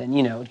items, then,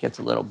 it gets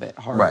a little bit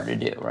harder Right. to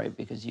do, right?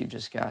 Because you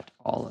just got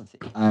all of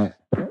the.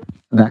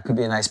 That could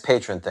be a nice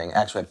patron thing.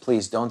 Actually,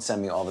 please don't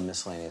send me all the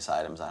miscellaneous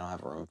items. I don't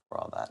have room for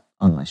all that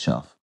on my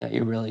shelf. Yeah,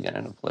 you're really going to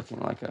end up looking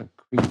like a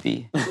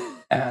creepy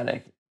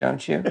addict,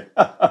 don't you?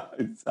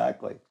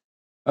 Exactly.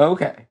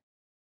 Okay.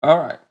 All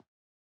right.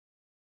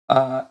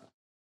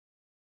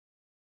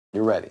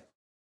 You're ready.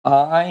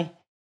 I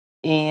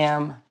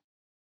am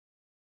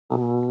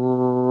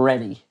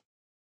ready.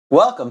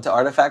 Welcome to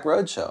Artifact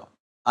Roadshow.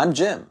 I'm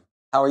Jim.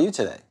 How are you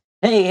today?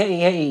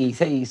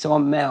 Hey. So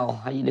I'm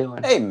Mel. How you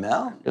doing? Hey,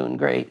 Mel. Doing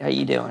great. How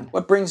you doing?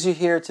 What brings you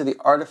here to the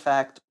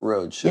Artifact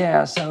Roadshow?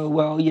 Yeah,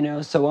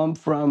 so so I'm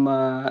from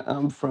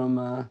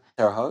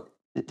Terre Haute?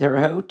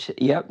 Terre Haute.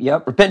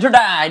 Yep. Repent or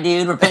die,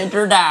 dude. Repent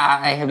or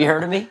die. Have you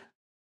heard of me?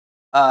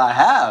 I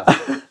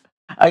have.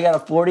 I got a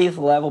 40th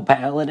level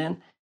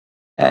paladin.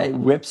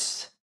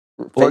 Rips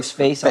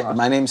face off.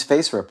 My name's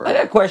Face Ripper. I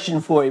got a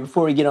question for you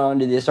before we get on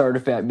to this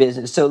artifact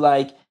business. So,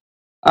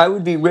 I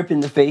would be ripping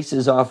the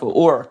faces off of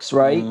orcs,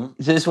 right?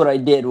 Mm-hmm. So this what I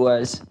did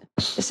was,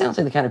 it sounds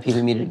like the kind of people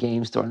you meet at a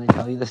game store and they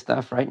tell you this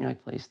stuff, right? And you're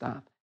like, please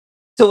stop.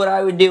 So what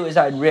I would do is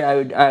I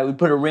would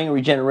put a ring of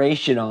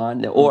regeneration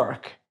on the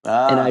orc,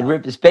 and I'd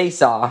rip his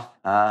face off,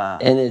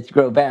 and it'd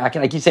grow back.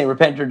 And I keep saying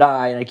repent or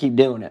die, and I keep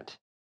doing it.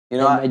 You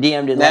know, my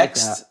DM didn't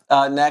next,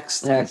 like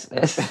that.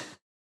 Next.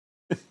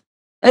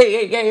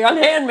 Hey,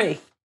 unhand me.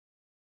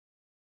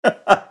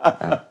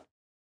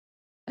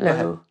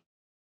 Hello.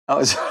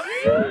 Oh,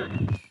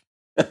 sorry.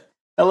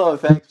 Hello,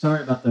 thanks.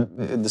 Sorry about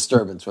the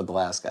disturbance with the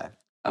last guy.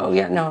 Oh,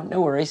 yeah, no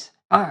worries.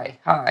 Hi.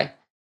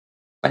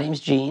 My name's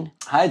Gene.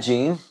 Hi,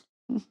 Gene.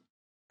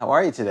 How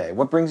are you today?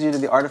 What brings you to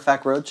the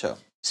Artifact Roadshow?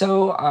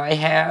 So I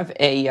have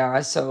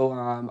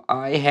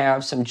I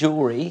have some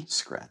jewelry.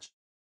 Scratch.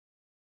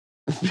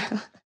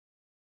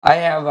 I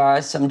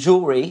have some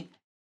jewelry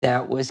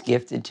that was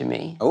gifted to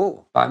me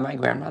by my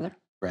grandmother.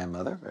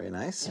 Grandmother, very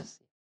nice. Yes.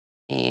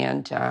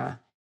 And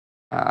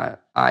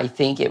I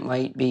think it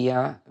might be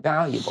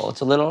valuable.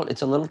 It's a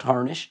little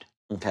tarnished.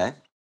 Okay.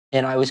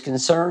 And I was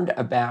concerned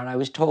about. I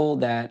was told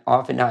that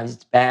oftentimes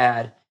it's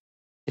bad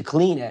to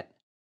clean it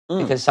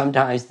because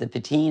sometimes the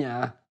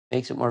patina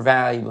makes it more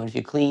valuable. And if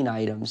you clean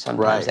items,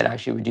 sometimes it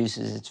actually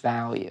reduces its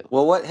value.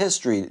 Well, what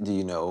history do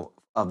you know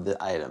of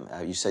the item?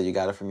 You said you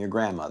got it from your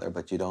grandmother,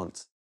 but you don't.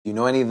 Do you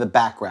know any of the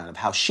background of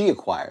how she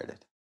acquired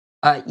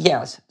it?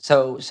 Yes.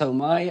 So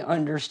my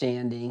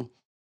understanding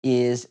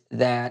is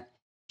that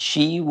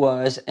she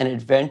was an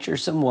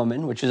adventuresome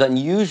woman, which was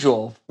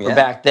unusual for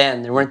back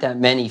then. There weren't that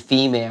many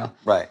female.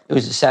 Right. It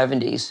was the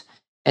 70s,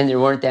 and there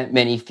weren't that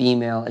many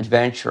female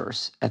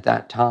adventurers at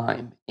that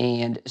time.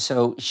 And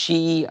so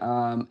she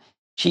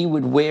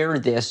would wear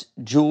this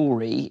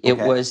jewelry. It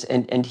was,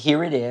 and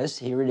here it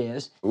is.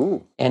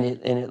 Ooh. And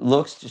it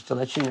looks, just to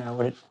let you know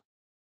what it.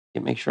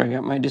 Make sure I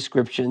got my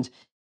descriptions.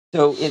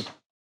 So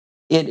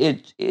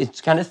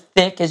it's kind of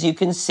thick, as you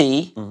can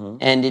see,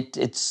 and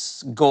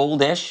it's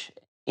goldish.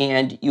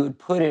 And you would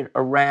put it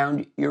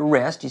around your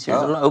wrist. You see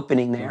there's a little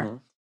opening there. Mm-hmm.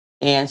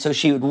 And so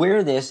she would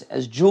wear this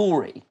as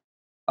jewelry.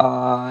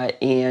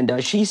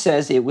 And she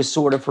says it was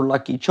sort of her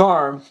lucky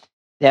charm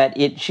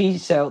that she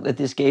felt that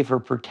this gave her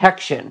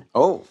protection.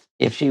 Oh.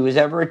 If she was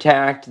ever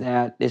attacked,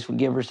 that this would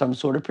give her some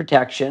sort of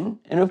protection.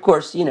 And of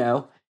course,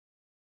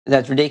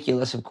 that's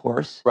ridiculous, of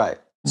course. Right.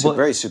 But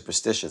very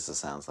superstitious, it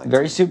sounds like.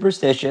 Very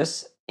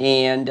superstitious.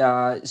 And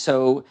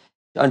so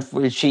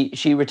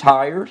she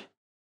retired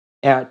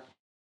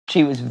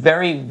she was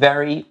very,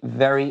 very,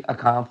 very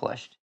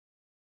accomplished.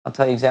 I'll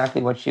tell you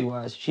exactly what she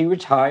was. She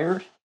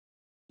retired.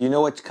 You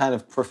know what kind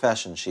of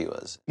profession she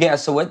was? Yeah,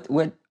 so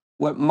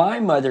what my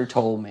mother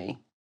told me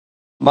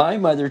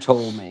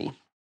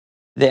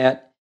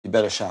that... You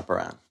better shop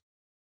around.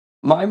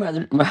 My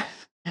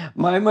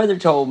mother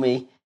told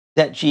me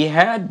that she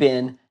had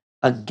been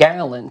a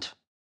gallant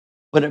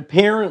but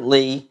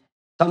apparently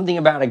something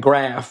about a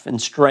graph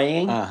and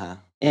straying,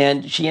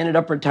 and she ended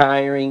up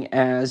retiring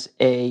as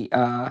a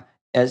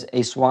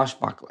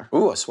swashbuckler.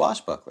 Ooh, a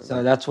swashbuckler.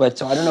 So that's what.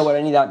 So I don't know what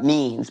any of that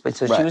means, but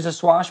so she was a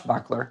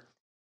swashbuckler,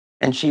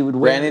 and she would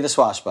wear Granny the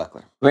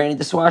swashbuckler. Granny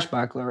the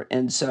swashbuckler,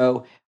 and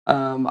so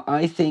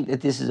I think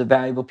that this is a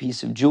valuable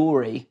piece of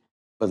jewelry,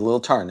 but a little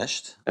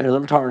tarnished. And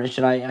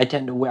I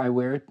tend to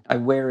wear it. I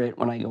wear it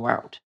when I go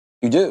out.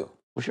 You do?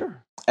 Well,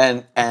 sure.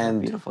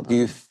 And beautiful, do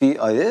you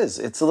feel it is?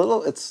 It's a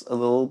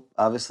little.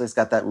 Obviously, it's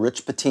got that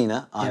rich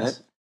patina on it.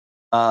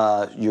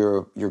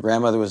 Your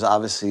grandmother was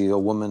obviously a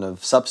woman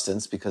of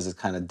substance because it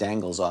kind of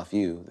dangles off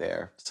you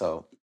there.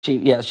 So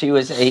she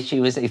was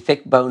a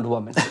thick boned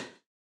woman.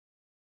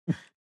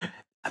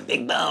 A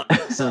big bone.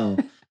 So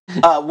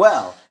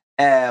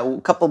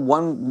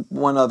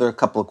one other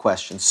couple of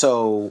questions.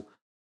 So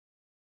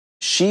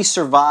she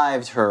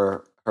survived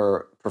her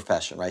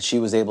profession, right? She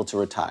was able to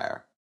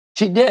retire.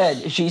 She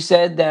did. She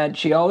said that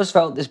she always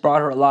felt this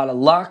brought her a lot of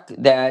luck.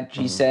 That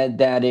she said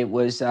that it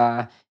was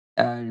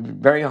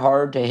very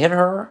hard to hit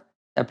her.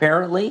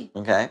 Apparently.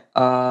 Okay.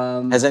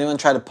 Has anyone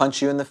tried to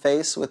punch you in the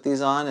face with these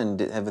on, and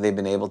have they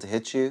been able to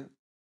hit you?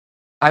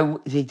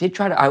 They did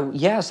try to.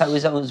 Yes, I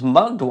was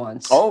mugged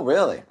once. Oh,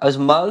 really? I was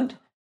mugged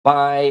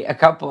by a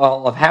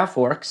couple of half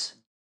orcs,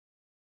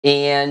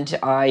 and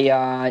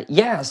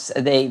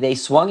they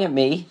swung at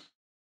me,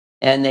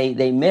 and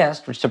they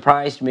missed, which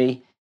surprised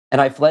me. And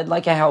I fled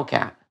like a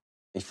hellcat.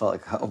 You felt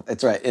like, oh,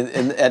 that's right,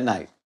 at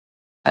night.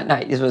 At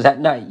night. This was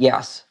at night,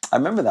 yes. I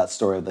remember that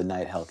story of the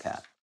night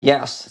hellcat.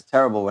 Yes. It's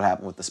terrible what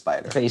happened with the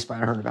spider. The face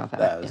spider, I heard about that.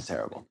 That was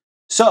terrible.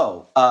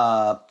 So,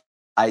 and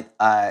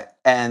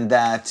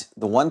that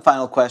the one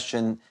final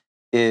question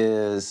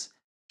is,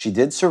 she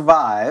did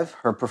survive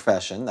her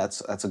profession.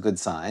 That's a good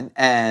sign.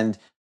 And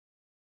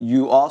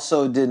you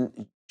also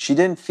she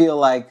didn't feel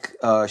like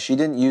she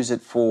didn't use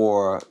it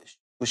for.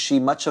 Was she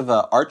much of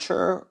an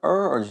archer,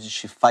 or did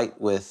she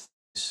fight with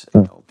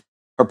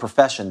her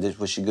profession?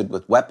 Was she good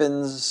with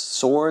weapons,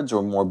 swords,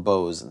 or more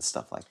bows and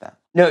stuff like that?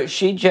 No,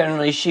 she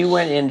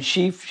went in.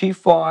 She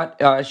fought.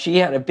 She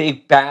had a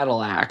big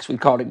battle axe. We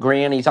called it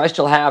Granny's. I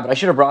still have it. I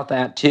should have brought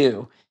that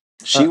too.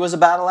 She was a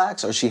battle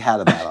axe, or she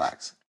had a battle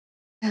axe?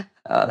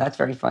 That's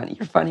very funny.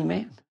 You're a funny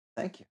man.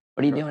 Thank you.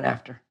 What are you doing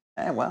after?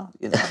 Well,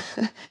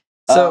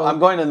 So I'm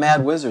going to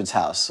Mad Wizard's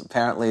house.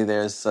 Apparently,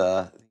 there's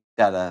got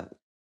a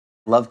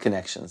love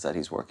connections that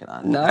he's working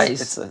on.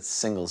 Nice. It's a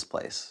singles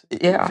place.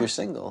 Yeah. If you're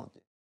single,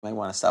 you might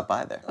want to stop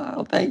by there.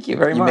 Oh, thank you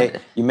very much.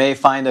 You may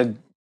find a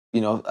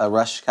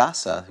Rush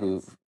Casa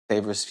who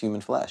favors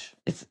human flesh.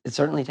 It's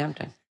certainly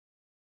tempting.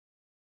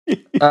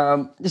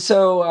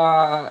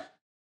 So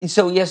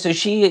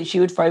she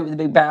would fight with a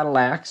big battle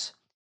axe,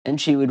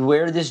 and she would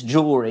wear this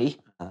jewelry,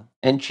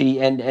 and she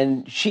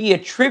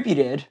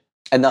attributed,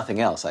 and nothing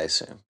else. I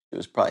assume she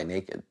was probably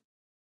naked.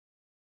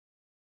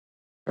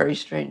 Very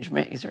strange.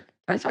 Can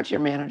I talk to your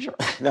manager?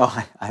 No,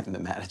 I'm the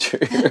manager.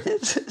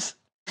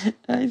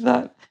 I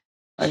thought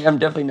I'm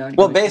definitely not.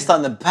 Well, based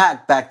on the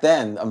back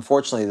then,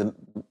 unfortunately,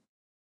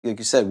 like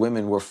you said,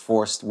 women were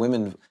forced.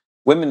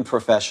 Women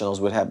professionals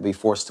would have to be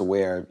forced to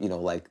wear,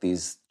 like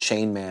these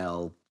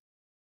chainmail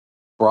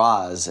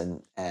bras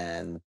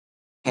and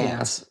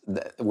pants,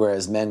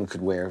 whereas men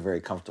could wear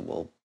very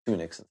comfortable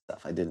tunics and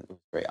stuff. It was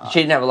very odd. She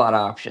didn't have a lot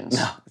of options.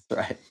 No,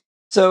 that's right.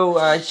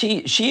 So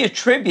she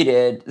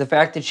attributed the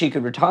fact that she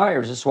could retire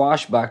as a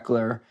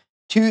swashbuckler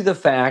to the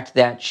fact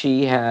that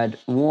she had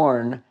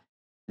worn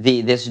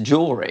this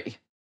jewelry,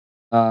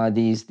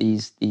 this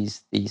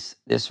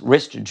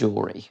wrist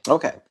jewelry.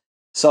 Okay,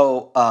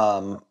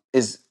 so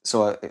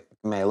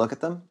may I look at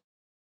them?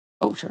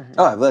 Oh, sure.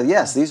 Oh, well,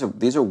 yes. These are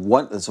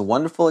it's a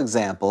wonderful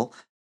example.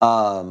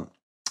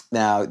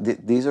 Now,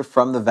 these are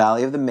from the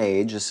Valley of the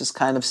Mage. This is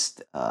kind of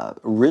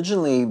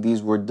originally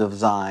these were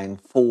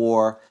designed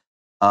for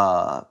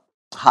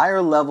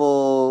higher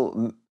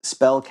level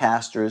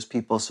spellcasters,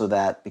 people, so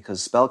that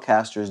because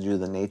spellcasters, due to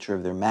the nature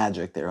of their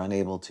magic, they're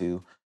unable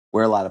to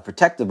wear a lot of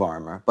protective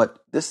armor.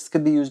 But this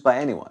could be used by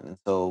anyone. And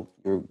so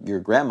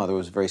your grandmother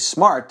was very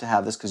smart to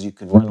have this because you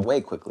could run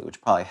away quickly,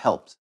 which probably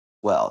helped.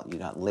 Well, you're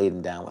not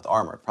laden down with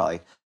armor.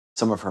 Probably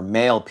some of her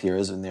male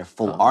peers in their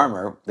full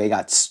armor, they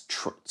got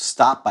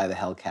stopped by the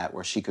Hellcat,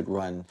 where she could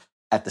run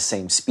at the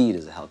same speed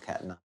as a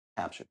Hellcat and not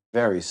captured.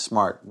 Very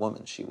smart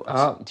woman she was.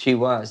 Oh, she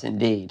was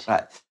indeed.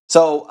 Right.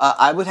 So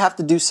I would have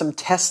to do some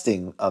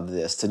testing of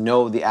this to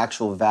know the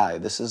actual value.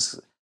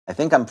 I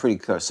think I'm pretty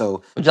clear.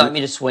 So would you like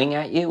me to swing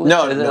at you?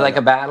 No,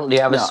 a battle. Do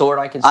you have a sword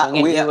I can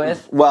swing at you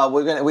with? Well,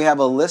 we have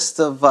a list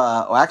of.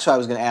 Actually, I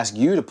was going to ask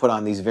you to put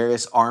on these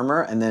various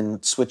armor and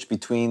then switch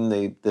between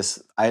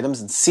this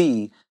items and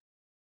see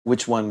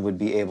which one would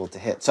be able to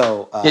hit.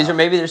 So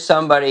maybe there's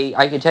somebody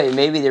I can tell you.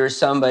 Maybe there is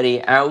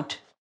somebody out.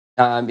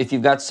 If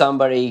you've got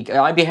somebody,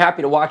 I'd be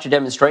happy to watch a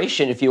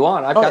demonstration if you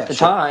want. I've got the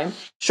time.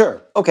 Sure.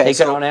 Okay.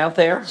 Take it on out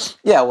there.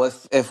 Yeah. Well,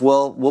 if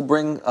we'll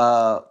bring.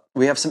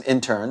 We have some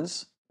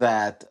interns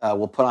that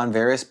will put on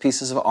various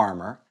pieces of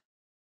armor,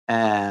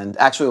 and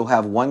actually we'll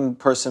have one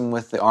person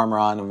with the armor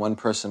on and one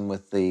person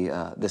with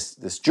the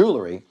this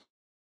jewelry,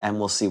 and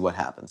we'll see what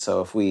happens.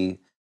 So if we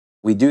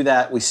do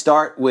that, we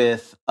start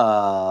with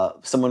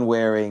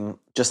someone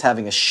just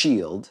having a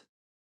shield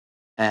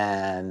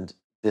and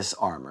this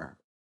armor,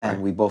 and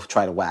Right. we both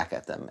try to whack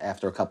at them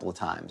after a couple of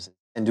times.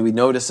 And do we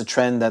notice a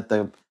trend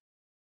that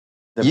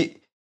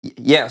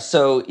Yeah.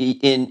 So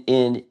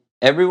in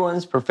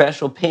everyone's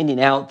professional opinion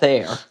out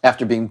there,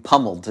 after being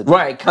pummeled,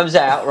 right, comes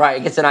out,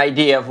 right, gets an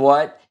idea of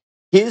what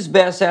his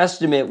best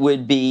estimate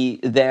would be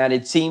that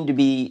it seemed to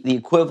be the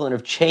equivalent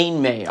of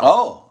chainmail.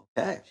 Oh,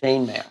 okay,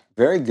 Chainmail.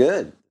 very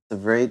good.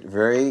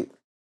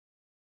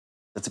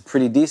 That's a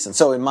pretty decent.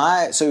 So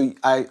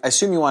I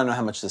assume you want to know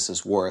how much this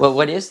is worth. Well,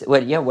 what is it? I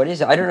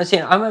don't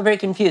understand. I'm very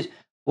confused.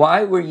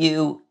 Why were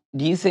you?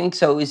 Do you think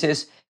so? Is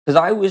this because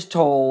I was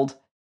told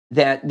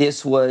that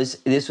this was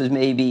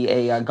maybe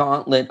a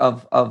gauntlet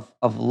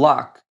of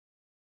luck,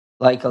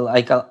 like a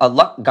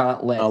luck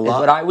gauntlet is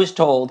what I was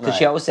told, because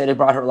she Right. always said it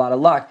brought her a lot of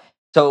luck.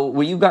 So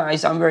were you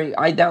guys?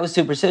 That was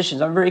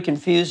superstitions. I'm very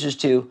confused as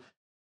to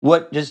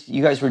what just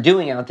you guys were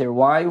doing out there.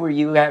 Why were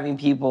you having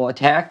people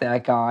attack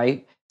that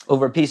guy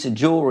over a piece of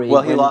jewelry?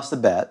 Well, he lost the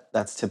bet.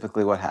 That's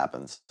typically what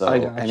happens. So I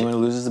got you. anyone who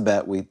loses a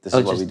bet, this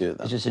is what we do to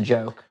them. It's just a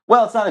joke.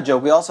 Well, it's not a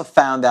joke. We also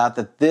found out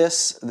that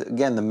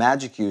again, the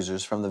magic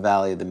users from the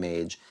Valley of the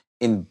Mage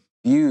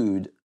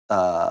imbued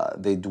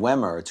the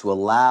Dwemer to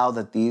allow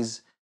that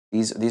these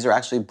are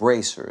actually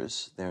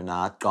bracers. They're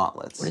not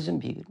gauntlets. What does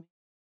imbued?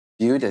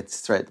 Imbued,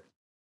 it's right.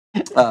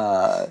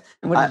 What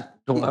does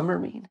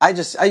Dwemer mean?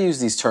 I use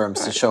these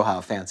terms to show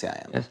how fancy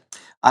I am. Yes.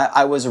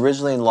 I was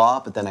originally in law,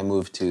 but then I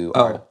moved to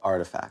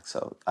artifacts,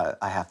 so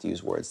I have to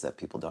use words that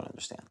people don't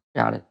understand.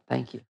 Got it.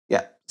 Thank you.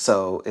 Yeah,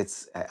 so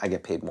I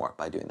get paid more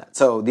by doing that.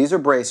 So these are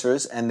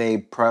bracers, and they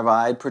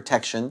provide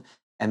protection,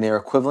 and they're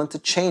equivalent to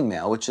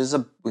chainmail, which is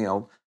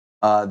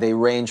they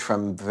range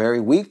from very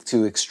weak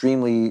to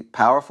extremely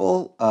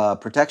powerful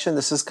protection.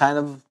 This is kind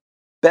of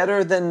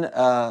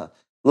a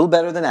little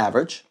better than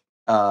average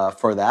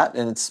for that,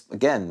 and it's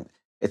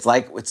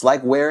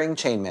like wearing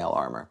chainmail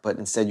armor, but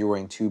instead you're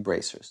wearing two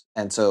bracers.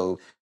 And so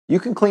you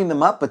can clean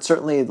them up, but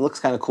certainly it looks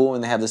kind of cool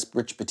when they have this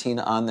rich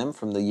patina on them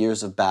from the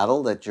years of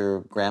battle that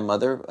your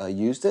grandmother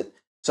used it.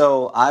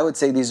 So I would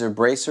say these are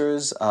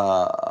bracers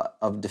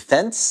of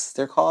defense,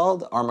 they're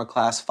called, armor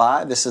class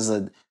 5. This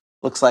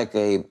looks like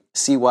a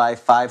CY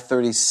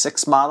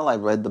 536 model. I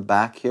read the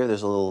back here.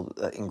 There's a little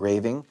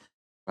engraving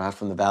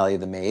from the Valley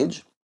of the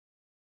Mage.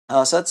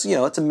 So that's,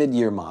 it's a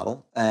mid-year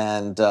model.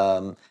 And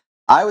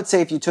I would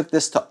say if you took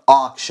this to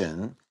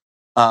auction,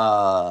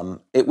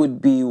 it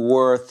would be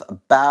worth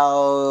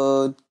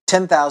about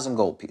 10,000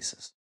 gold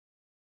pieces.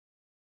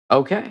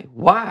 Okay.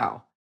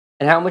 Wow.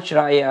 And how much should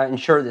I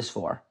insure this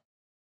for?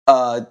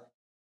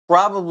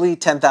 Probably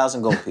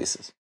 10,000 gold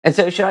pieces. And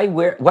so should I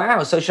wear?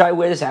 Wow. So should I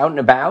wear this out and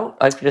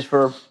about, like just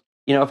for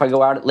if I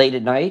go out late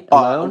at night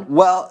alone?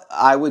 Well,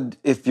 I would.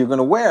 If you're going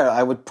to wear it,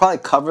 I would probably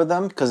cover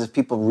them, because if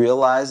people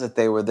realize that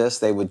they were this,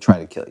 they would try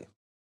to kill you.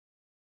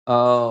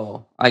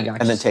 Oh, I got you.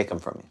 And then take them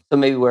from you. So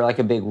maybe wear like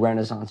a big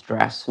Renaissance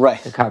dress,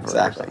 right? To cover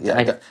exactly. it.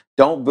 Yeah.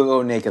 Don't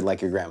go naked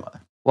like your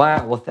grandmother.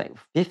 Wow. Well,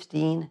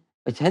 10,000.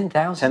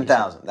 10,000.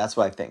 That's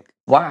what I think.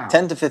 Wow.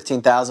 10 to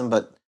 15,000,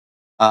 but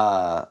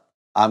I'm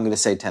going to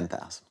say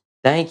 10,000.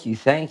 Thank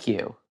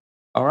you.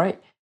 All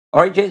right,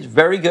 James.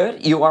 Very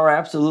good. You are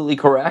absolutely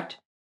correct.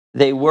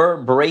 They were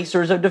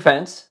bracers of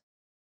defense.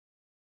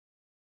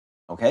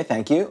 Okay,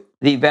 thank you.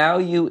 The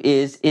value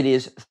is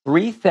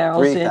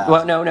 3,000.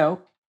 Well, no,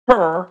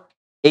 per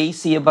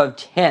AC above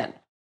 10.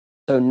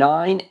 So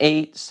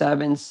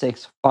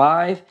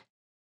 9,8,765.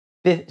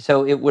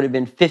 So it would have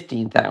been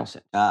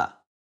 15,000.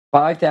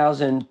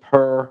 5,000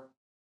 per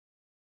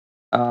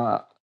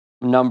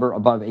number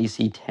above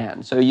AC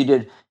 10. So you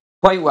did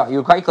quite well. You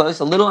were quite close.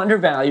 A little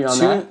undervalued on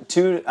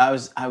that. I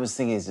was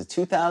thinking, is it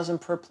 2,000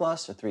 per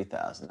plus or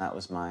 3,000? That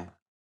was I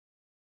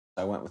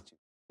went with 2.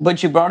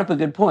 But you brought up a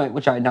good point,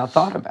 which I had not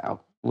thought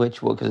about,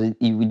 because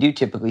we do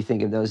typically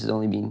think of those as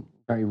only being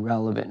very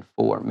relevant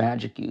for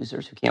magic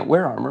users who can't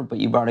wear armor, but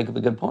you brought up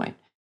a good point,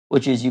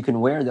 which is you can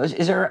wear those.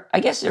 I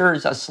guess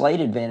there's a slight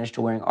advantage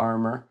to wearing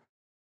armor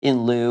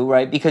in lieu,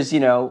 right? Because,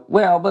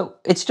 but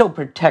it's still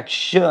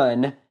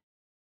protection.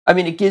 I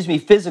mean, it gives me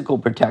physical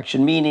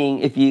protection, meaning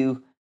if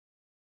you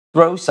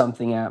throw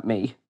something at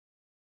me.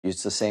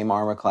 It's the same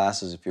armor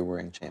class as if you're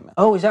wearing chainmail.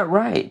 Oh, is that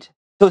right?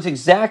 So it's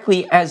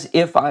exactly as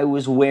if I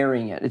was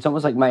wearing it. It's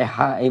almost like I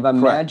have a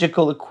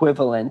magical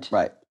equivalent.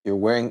 Right.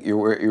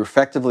 You're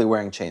effectively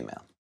wearing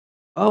chainmail.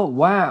 Oh,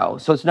 wow.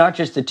 So it's not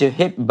just a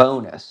to-hit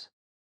bonus.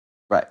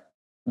 Right.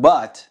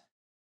 But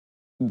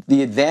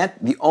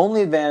the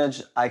only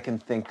advantage I can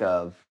think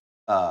of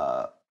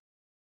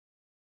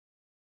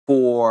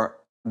for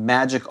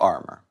magic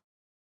armor.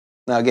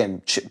 Now,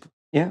 again,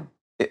 yeah.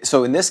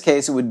 So in this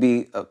case, it would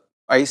be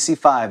AC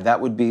 5.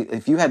 That would be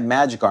if you had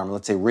magic armor.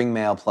 Let's say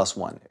ringmail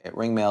 +1.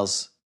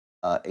 Ringmail's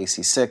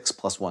AC 6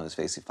 +1 is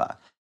AC 5.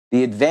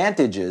 The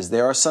advantage is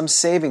there are some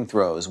saving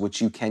throws which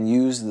you can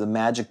use the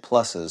magic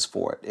pluses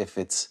for it if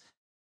it's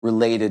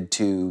related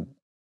to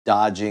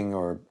dodging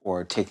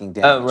or taking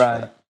damage. Oh,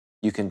 right.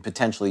 You can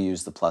potentially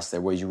use the plus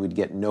there, where you would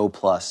get no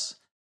plus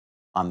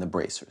on the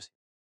bracers.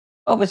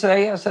 Oh, but so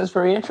yes, that's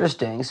very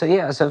interesting. So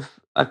yeah, so if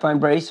I find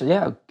bracers,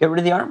 yeah, get rid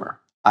of the armor.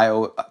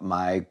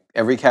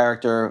 Every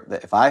character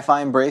that if I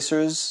find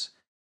bracers,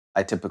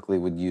 I typically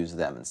would use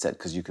them instead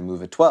because you can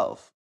move at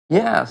 12,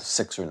 Yes,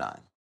 6 or 9.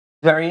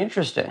 very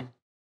interesting.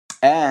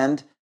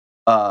 And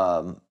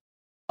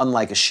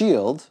unlike a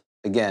shield,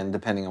 again,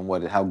 depending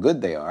on how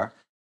good they are,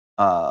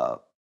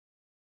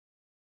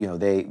 you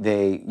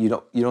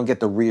don't get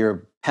the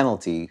rear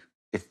penalty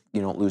if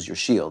you don't lose your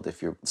shield.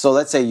 So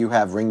let's say you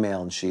have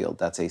ringmail and shield,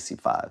 that's AC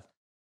 5.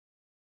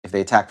 If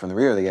they attack from the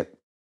rear, they get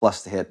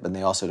plus to hit, but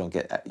they also don't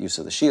get use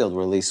of the shield.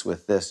 Where at least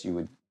with this, you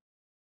would.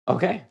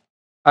 Okay,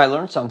 I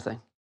learned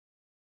something.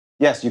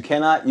 Yes, you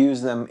cannot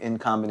use them in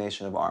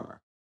combination of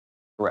armor.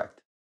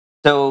 Correct.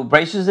 So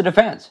bracers of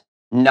defense,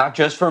 not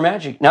just for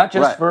magic, not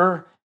just Right.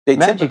 for They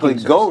magic typically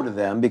users. go to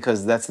them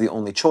because that's the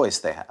only choice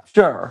they have.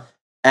 Sure.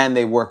 And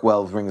they work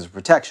well with rings of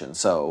protection.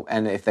 So,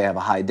 and if they have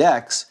a high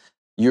dex,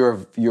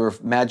 your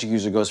magic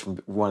user goes from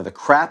one of the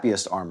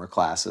crappiest armor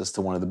classes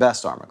to one of the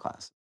best armor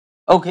classes.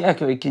 Okay,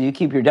 can you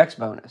keep your dex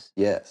bonus?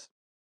 Yes.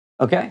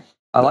 Okay,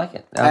 I like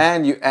it.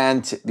 And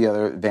the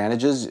other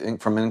advantage is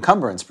from an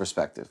encumbrance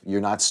perspective.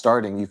 You're not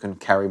starting, you can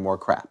carry more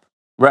crap.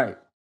 Right.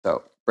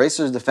 So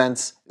Bracer's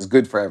defense is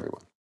good for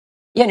everyone.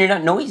 Yeah, and you're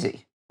not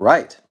noisy.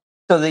 Right.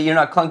 So that you're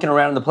not clunking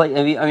around the plate.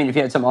 I mean, if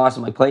you had something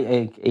awesome like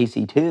plate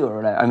AC2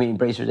 or whatever,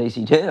 Bracer's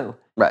AC2.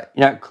 Right.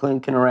 You're not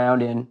clinking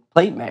around in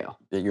plate mail.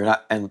 You're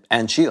not,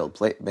 and shield,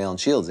 plate mail and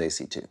shield's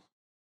AC2.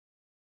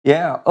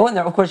 Yeah. Oh, and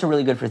of course, they're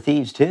really good for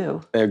thieves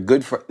too. They're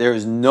good for.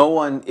 There's no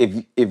one.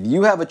 If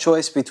you have a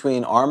choice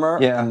between armor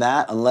and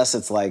that, unless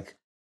it's like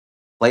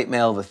plate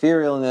mail of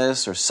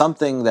etherealness or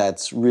something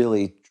that's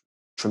really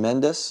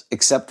tremendous,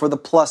 except for the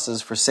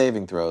pluses for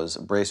saving throws,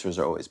 bracers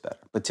are always better.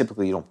 But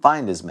typically, you don't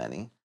find as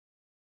many,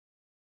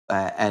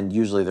 and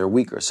usually they're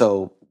weaker.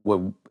 So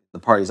the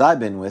parties I've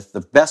been with,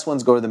 the best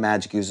ones go to the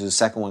magic users. The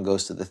second one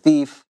goes to the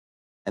thief,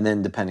 and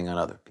then depending on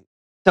other people.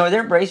 So are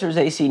there bracers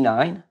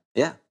AC9?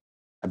 Yeah.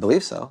 I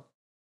believe so.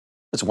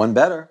 It's one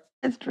better.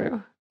 It's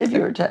true. If you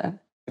were 10.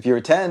 If you're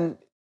a 10.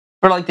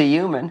 For like the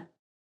human.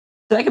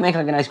 So that could make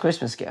like a nice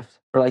Christmas gift.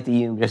 For like the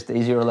human, just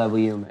a 0 level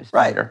human.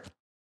 Right.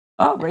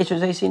 Oh,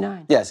 Bracer's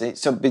AC9. Yes.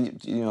 So,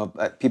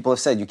 people have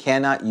said you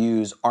cannot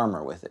use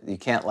armor with it. You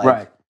can't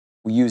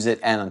use it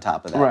and on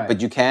top of that. Right.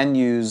 But you can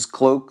use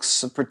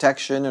cloaks of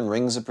protection and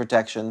rings of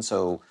protection.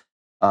 So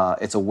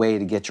it's a way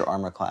to get your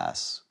armor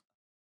class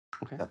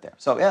up there.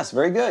 So yes,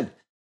 very good.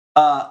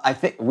 I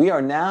think we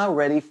are now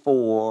ready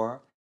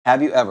for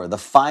Have You Ever? The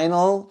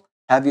final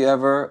Have You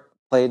Ever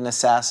played an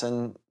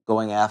assassin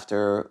going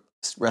after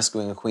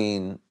rescuing a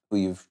queen who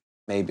you've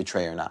made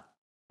betray or not?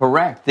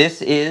 Correct.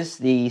 This is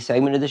the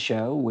segment of the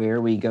show where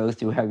we go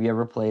through Have You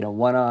Ever Played a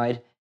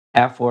One-Eyed,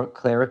 Half-Orc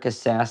Cleric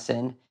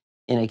Assassin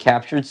in a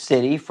Captured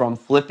City from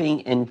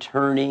Flipping and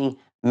Turning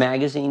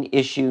magazine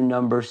issue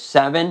number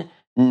 7,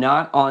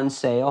 not on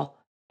sale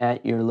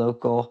at your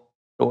local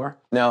store?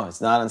 No,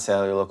 it's not on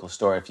sale at your local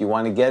store. If you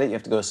want to get it, you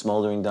have to go to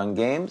Smoldering Dun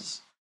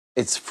Games.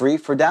 It's free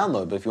for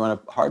download, but if you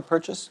want a hard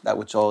purchase, that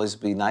would always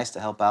be nice to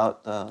help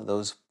out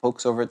those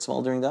folks over at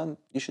Smoldering Dun.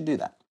 You should do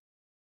that.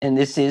 And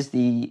this is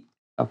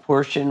a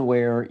portion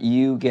where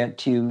you get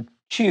to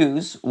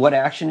choose what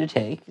action to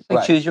take. It's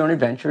like choose your own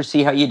adventure,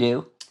 see how you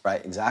do.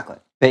 Right, exactly.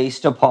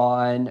 Based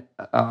upon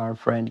our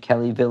friend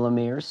Kelly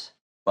Villamir's.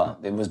 Well,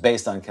 it was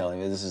based on Kelly.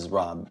 This is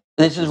Rob.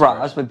 This is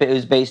Rob's, but it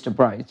was based on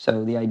Bright.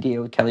 So the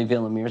idea with Kelly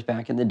Villamir's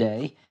back in the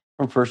day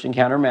from First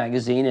Encounter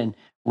magazine, and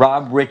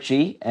Rob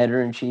Ritchie,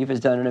 editor-in-chief, has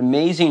done an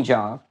amazing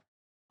job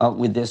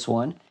with this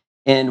one.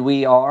 And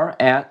we are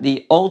at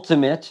the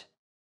ultimate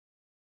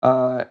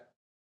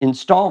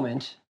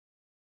installment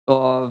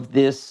of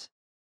this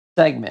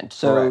segment.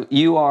 So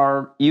you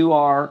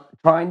are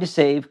trying to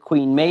save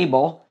Queen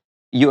Mabel.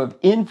 You have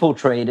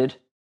infiltrated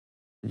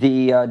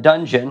the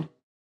dungeon.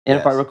 And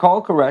if I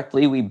recall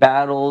correctly, we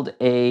battled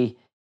a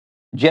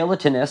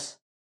gelatinous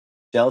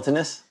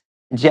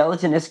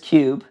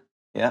cube.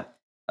 Yeah.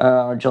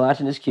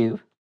 Gelatinous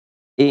cube.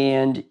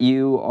 And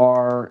you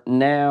are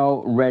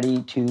now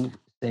ready to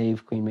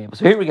save Queen Mabel.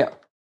 So here we go.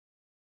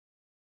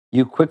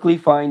 You quickly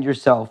find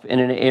yourself in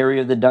an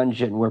area of the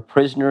dungeon where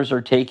prisoners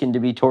are taken to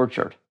be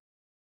tortured.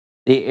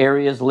 The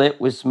area is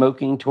lit with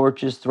smoking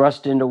torches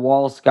thrust into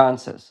wall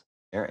sconces.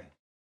 Very.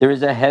 There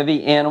is a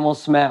heavy animal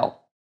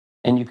smell,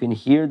 and you can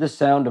hear the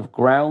sound of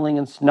growling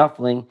and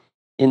snuffling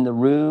in the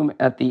room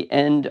at the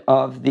end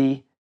of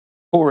the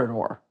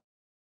corridor.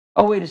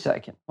 Oh, wait a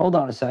second. Hold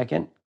on a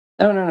second.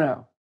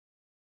 No.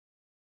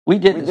 We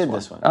did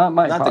this one.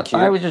 Not the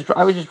cube. I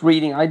was just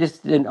reading. I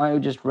just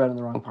read on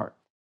the wrong part.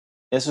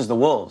 This was the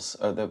wolves.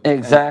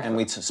 Exactly. And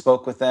we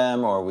spoke with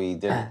them, or we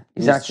did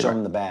show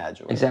them the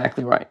badge.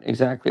 Exactly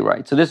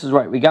right. So this is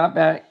right. We got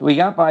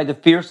by the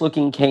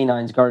fierce-looking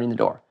canines guarding the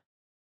door.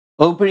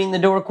 Opening the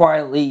door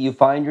quietly, you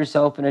find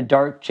yourself in a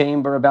dark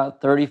chamber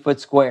about 30 foot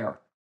square,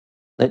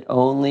 lit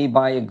only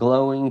by a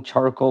glowing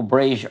charcoal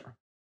brazier,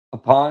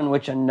 upon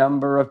which a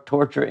number of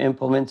torture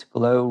implements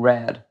glow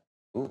red.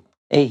 Ooh.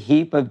 A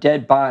heap of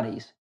dead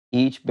bodies,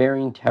 each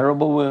bearing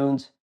terrible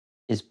wounds,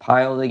 is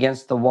piled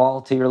against the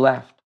wall to your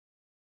left.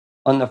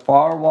 On the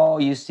far wall,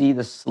 you see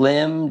the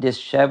slim,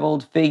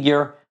 disheveled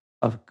figure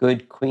of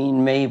good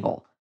Queen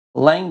Mabel,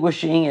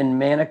 languishing in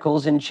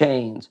manacles and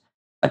chains,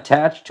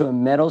 attached to a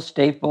metal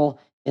staple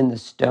in the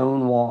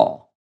stone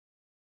wall.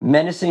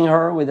 Menacing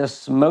her with a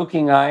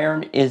smoking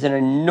iron is an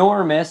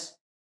enormous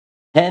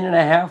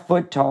 10.5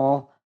 foot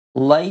tall,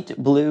 light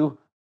blue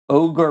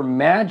ogre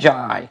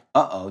magi.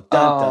 Uh-oh.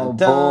 Dun, dun, Oh,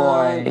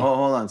 dun. boy. Oh,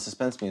 hold on.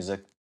 Suspense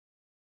music.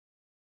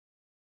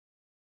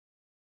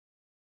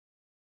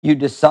 You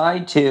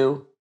decide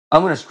to.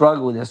 I'm going to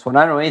struggle with this one.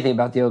 I don't know anything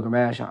about the ogre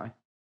magi. Do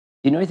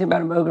you know anything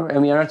about an ogre? I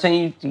mean, I'm not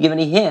saying you to give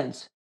any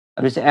hints.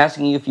 I'm just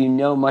asking you if you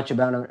know much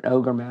about an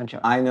ogre magi.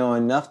 I know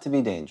enough to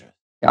be dangerous.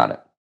 Got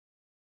it.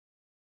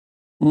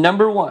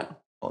 Number 1.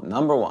 Well,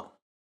 number 1.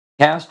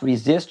 Cast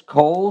resist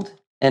cold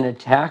and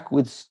attack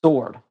with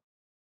sword.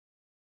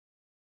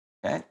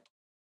 Okay.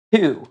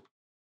 2.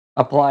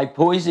 Apply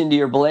poison to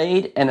your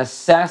blade and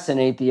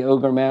assassinate the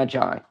ogre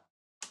magi.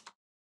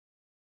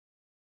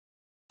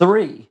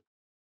 3.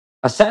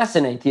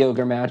 Assassinate the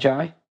ogre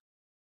magi.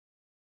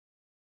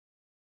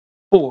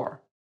 4.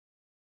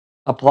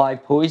 Apply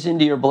poison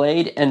to your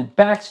blade and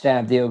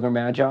backstab the ogre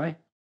magi.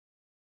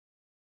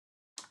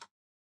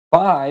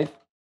 5.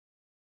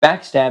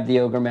 Backstab the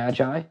ogre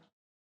magi.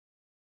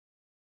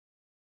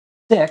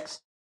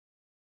 6.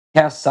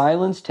 Cast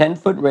silence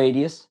 10-foot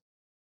radius.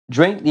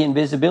 Drink the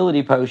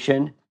invisibility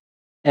potion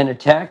and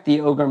attack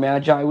the ogre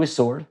magi with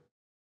sword.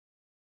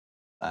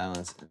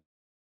 Silence and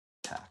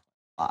attack.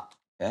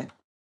 Okay.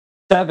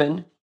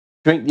 7.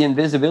 Drink the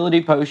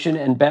invisibility potion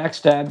and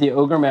backstab the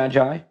ogre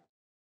magi.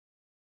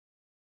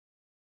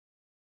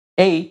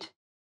 8.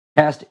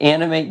 Cast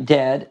animate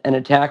dead and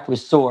attack with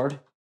sword.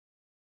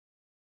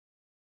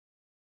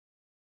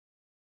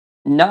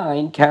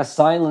 9. Cast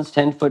silence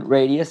 10-foot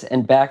radius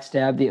and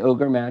backstab the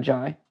ogre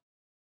magi.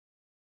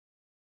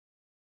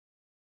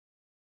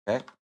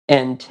 Okay.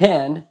 And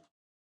 10.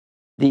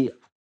 The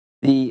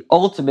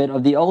ultimate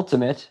of the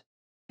ultimate.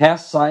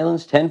 Cast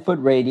silence 10-foot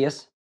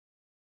radius.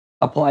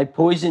 Apply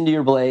poison to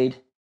your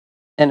blade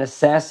and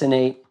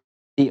assassinate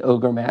the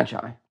ogre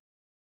magi.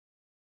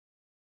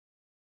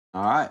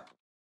 All right.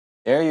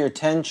 There are your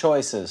 10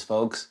 choices,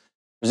 folks.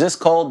 Resist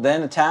cold,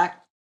 then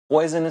attack.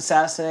 Poison,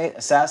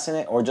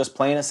 assassinate, or just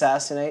plain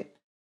assassinate.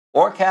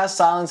 Or cast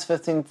silence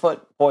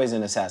 15-foot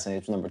poison,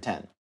 assassinate, number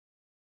 10.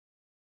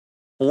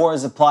 4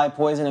 is apply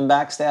poison and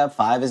backstab.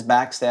 5 is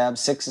backstab.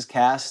 6 is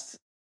cast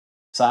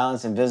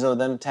silence and viso,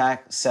 then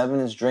attack. 7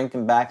 is drink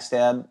and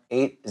backstab.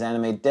 8 is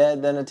animate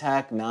dead, then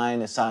attack.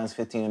 9 is silence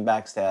 15 and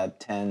backstab.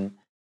 10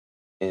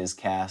 is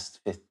cast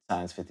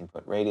silence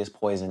 15-foot radius,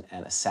 poison,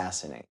 and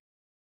assassinate.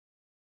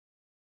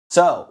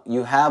 So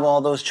you have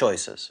all those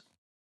choices.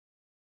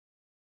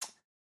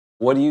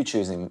 What are you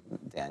choosing,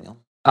 Daniel?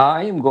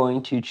 I am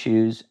going to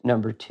choose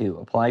number 2.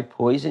 Apply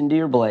poison to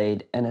your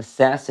blade and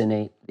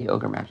assassinate the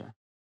ogre magi.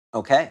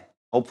 Okay.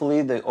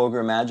 Hopefully the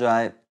ogre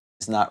magi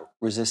is not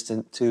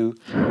resistant to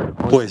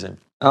poison.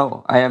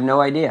 Oh, I have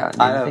no idea.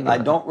 I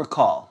don't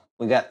recall.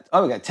 We got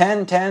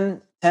 10,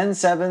 10, 10,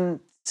 7,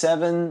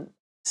 7,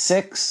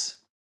 6.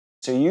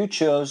 So you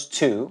chose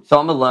 2. So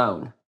I'm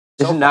alone.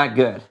 This is not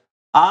good.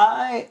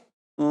 I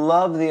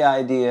love the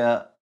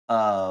idea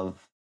of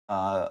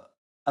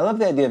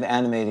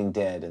animating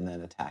dead and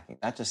then attacking.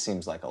 That just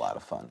seems like a lot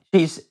of fun.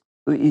 Who's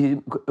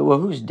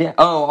dead?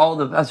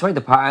 Oh, that's right,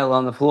 the pile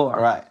on the floor.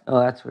 All right. Oh,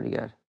 that's pretty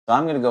good. So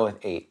I'm going to go with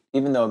 8,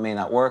 even though it may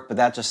not work, but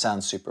that just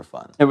sounds super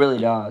fun. It really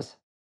does.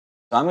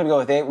 So I'm going to go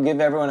with 8. We'll give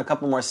everyone a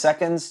couple more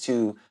seconds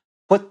to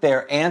put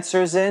their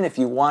answers in if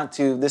you want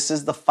to. This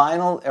is the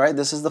final, all right?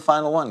 This is the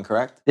final one,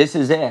 correct? This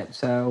is it.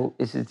 So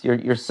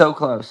you're so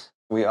close.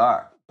 We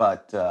are.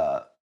 But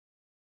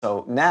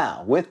so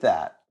now, with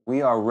that,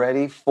 we are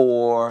ready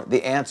for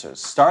the answers,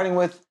 starting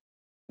with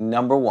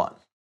number 1.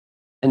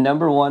 And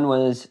number 1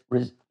 was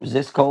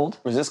resist cold.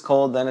 Resist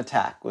cold, then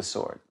attack with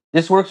sword.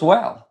 This works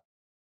well.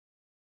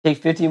 Take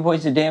 15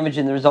 points of damage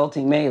in the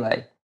resulting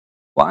melee.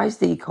 Why is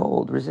the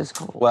cold resist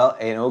cold? Well,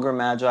 an ogre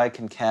magi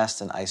can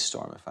cast an ice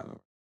storm, if I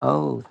remember.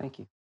 Oh, thank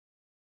you.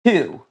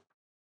 2.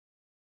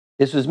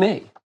 This was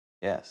me.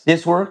 Yes.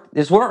 This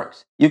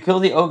works. You kill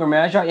the ogre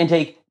magi and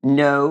take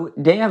no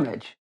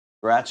damage.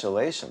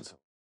 Congratulations.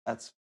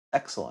 That's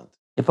excellent.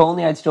 If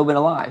only I'd still been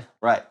alive.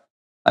 Right.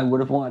 I would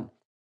have won.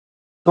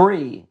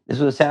 3. This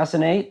was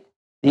assassinate.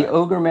 The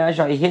ogre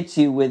magi hits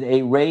you with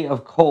a ray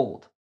of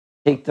cold.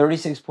 Take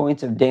 36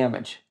 points of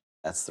damage.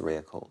 That's the ray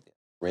of cold.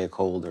 Ray of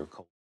cold or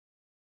cold.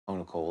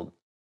 Cone of cold.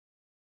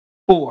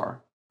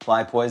 4.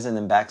 Fly poison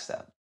and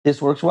backstab. This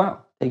works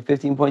well. Take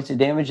 15 points of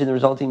damage in the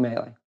resulting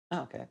melee.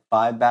 Okay.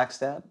 5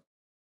 backstab.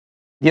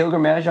 The ogre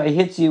magi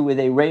hits you with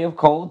a ray of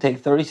cold. Take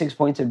 36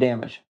 points of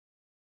damage.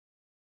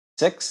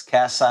 6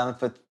 cast silent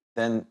foot,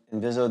 then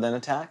inviso, then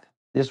attack.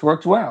 This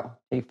works well.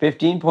 Take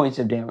 15 points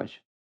of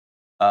damage.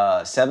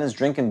 7 is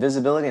drink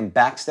invisibility and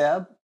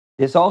backstab.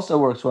 This also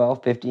works well.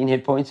 15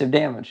 hit points of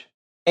damage.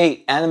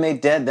 8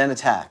 animate dead, then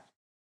attack.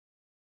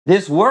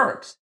 This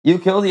works. You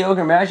kill the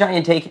ogre magi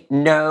and take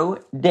no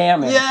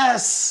damage.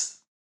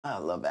 Yes! I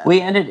love that.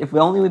 If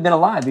only we'd been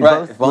alive.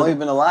 If only we'd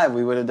been alive,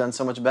 we would have done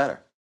so much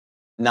better.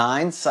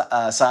 9,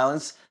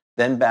 silence,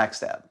 then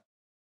backstab.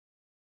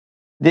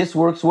 This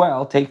works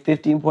well. Take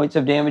 15 points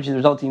of damage in the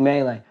resulting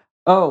melee.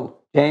 Oh,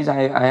 James,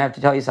 I have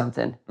to tell you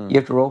something. You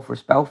have to roll for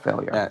spell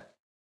failure. Yeah.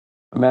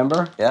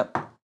 Remember? Yep.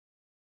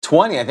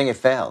 20, I think it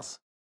fails.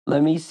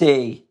 Let me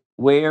see.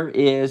 Where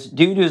is,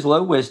 due to his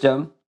low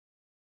wisdom,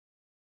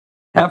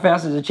 how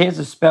fast is the chance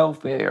of spell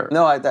failure?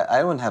 No, I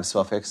wouldn't have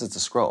spell failure because it's a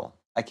scroll.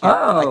 I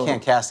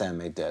can't cast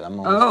Animate Dead.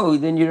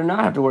 Then you do not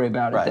have to worry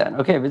about it then.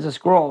 Okay, if it's a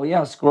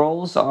scroll,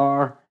 scrolls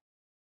are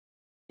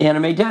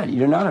Animate Dead. You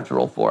do not have to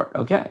roll for it.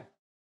 Okay.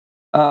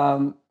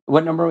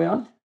 What number are we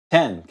on?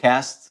 10.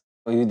 Cast.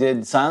 Well, you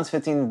did silence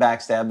 15,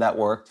 backstab. That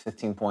worked.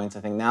 15 points,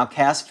 I think. Now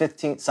cast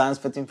 15, silence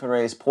 15 for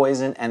raise,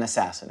 poison, and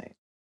assassinate.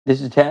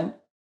 This is 10?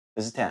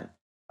 This is 10.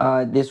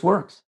 This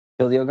works.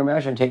 Kill the Ogre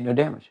Magi and take no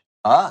damage.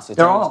 So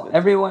they're all,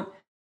 everyone.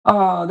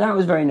 Oh, that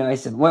was very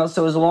nice. Well,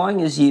 so as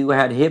long as you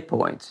had hit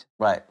points.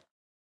 Right.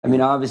 I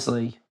mean,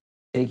 obviously,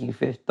 taking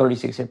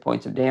 36 hit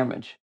points of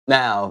damage.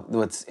 Now,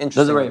 what's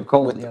interesting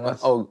with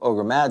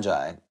Ogre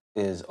Magi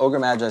is Ogre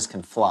Magi's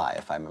can fly,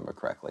 if I remember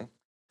correctly.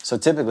 So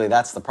typically,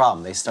 that's the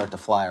problem. They start to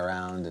fly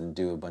around and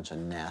do a bunch of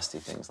nasty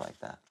things like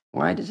that.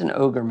 Why does an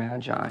Ogre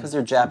Magi? Because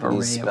they're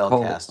Japanese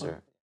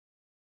spellcaster.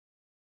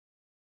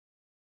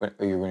 Are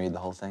you going to read the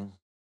whole thing?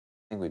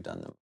 I think we've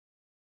done them.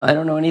 I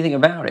don't know anything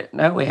about it.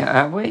 No,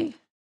 have we?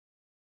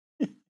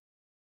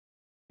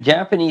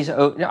 Japanese.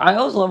 I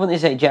always love when they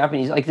say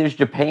Japanese. Like there's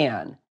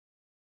Japan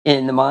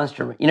in the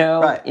monster.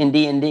 In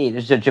D&D,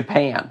 there's a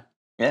Japan.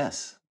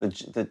 Yes,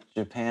 the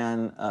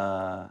Japan.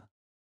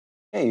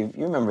 Hey, you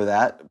remember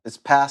that? It's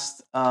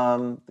past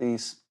the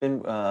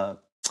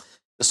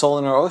Soul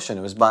Inner Ocean.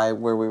 It was by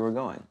where we were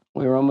going.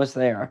 We were almost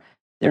there.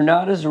 They're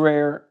not as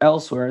rare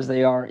elsewhere as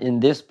they are in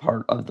this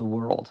part of the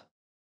world.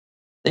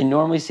 They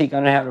normally seek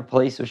uninhabited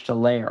place which to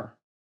lair.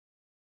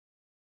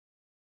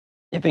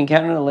 If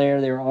encountered in a lair,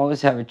 they will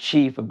always have a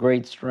chief of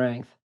great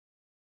strength.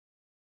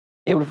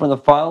 Able to perform the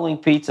following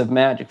feats of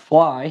magic.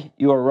 Fly,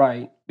 you are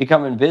right.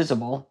 Become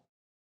invisible.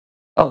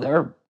 Oh,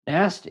 they're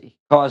nasty.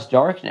 Cause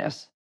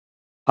darkness.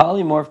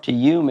 Polymorph to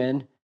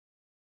human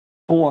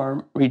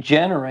form.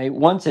 Regenerate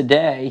once a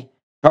day.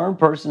 Charm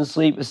person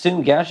sleep.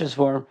 Assume gaseous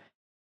form.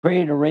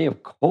 Create an array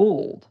of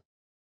cold.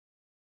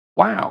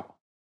 Wow.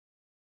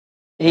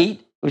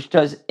 8, which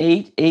does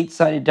 8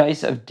 8-sided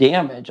dice of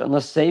damage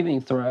unless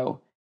saving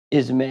throw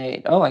is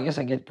made. Oh, I guess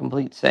I get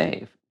complete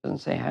save. Doesn't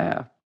say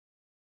half.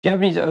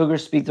 Japanese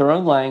ogres speak their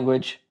own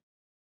language,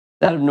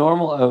 that of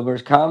normal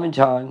ogres, common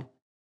tongue,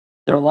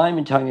 their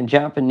alignment tongue, and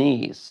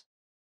Japanese.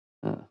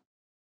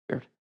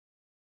 Weird.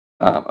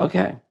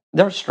 Okay.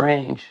 They're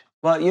strange.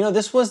 Well,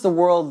 this was the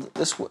world.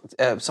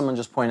 Someone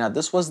just pointed out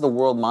this was the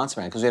world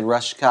monster man because we had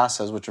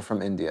Rakshasas, which are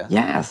from India.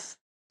 Yes.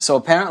 So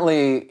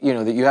apparently,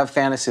 that you have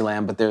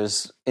Fantasyland, but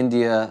there's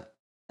India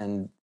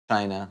and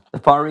China. The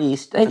Far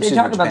East. They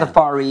talk about the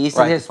Far East.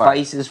 Right, and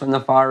spices from the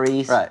Far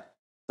East. Right.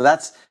 So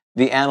that's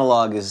the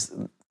analog is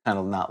kind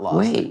of not lost.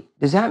 Wait,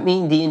 does that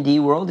mean D&D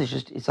world is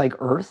it's like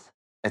Earth?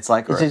 It's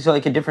like Earth. It's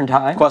like a different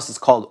time. Of course, it's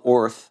called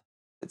Orth.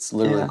 It's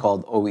literally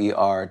called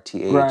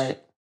OERTH. Right.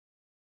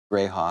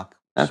 Greyhawk.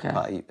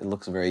 Okay. It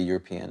looks very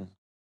European.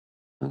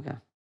 Okay.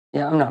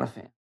 Yeah, I'm not a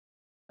fan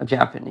of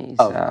Japanese.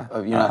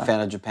 You're not a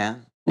fan of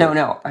Japan?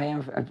 No. I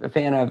am a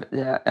fan of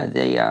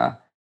the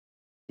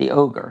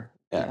ogre.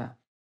 Yeah.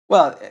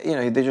 Well,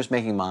 they're just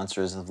making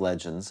monsters of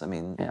legends. I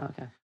mean. Yeah.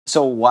 Okay.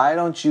 So why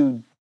don't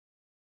you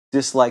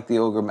dislike the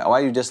ogre? Why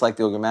do you dislike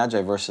the Ogre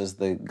Magi versus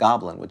the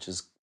goblin, which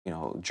is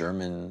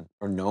German,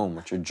 or gnome,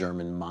 which are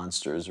German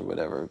monsters or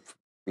whatever,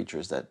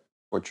 creatures that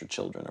torture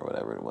children or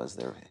whatever it was,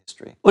 their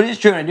history. Well, it is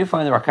true, and I do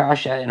find the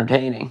Rakasha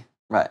entertaining.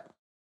 Right.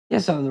 Yeah,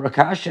 so the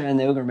Rakasha and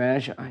the Ogre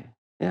Magi.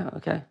 Yeah,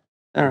 okay.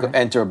 All right.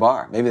 Enter a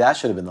bar. Maybe that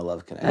should have been the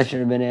love connection. That should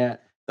have been it.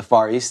 The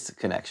Far East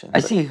connection. I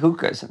see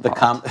hookahs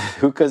involved.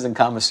 Hookahs and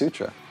Kama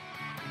Sutra.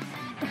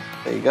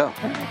 There you go.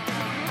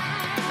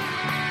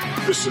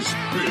 This has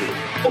been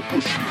a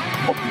Bushy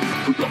Puppy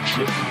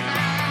production.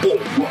 All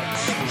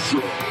rights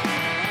reserved.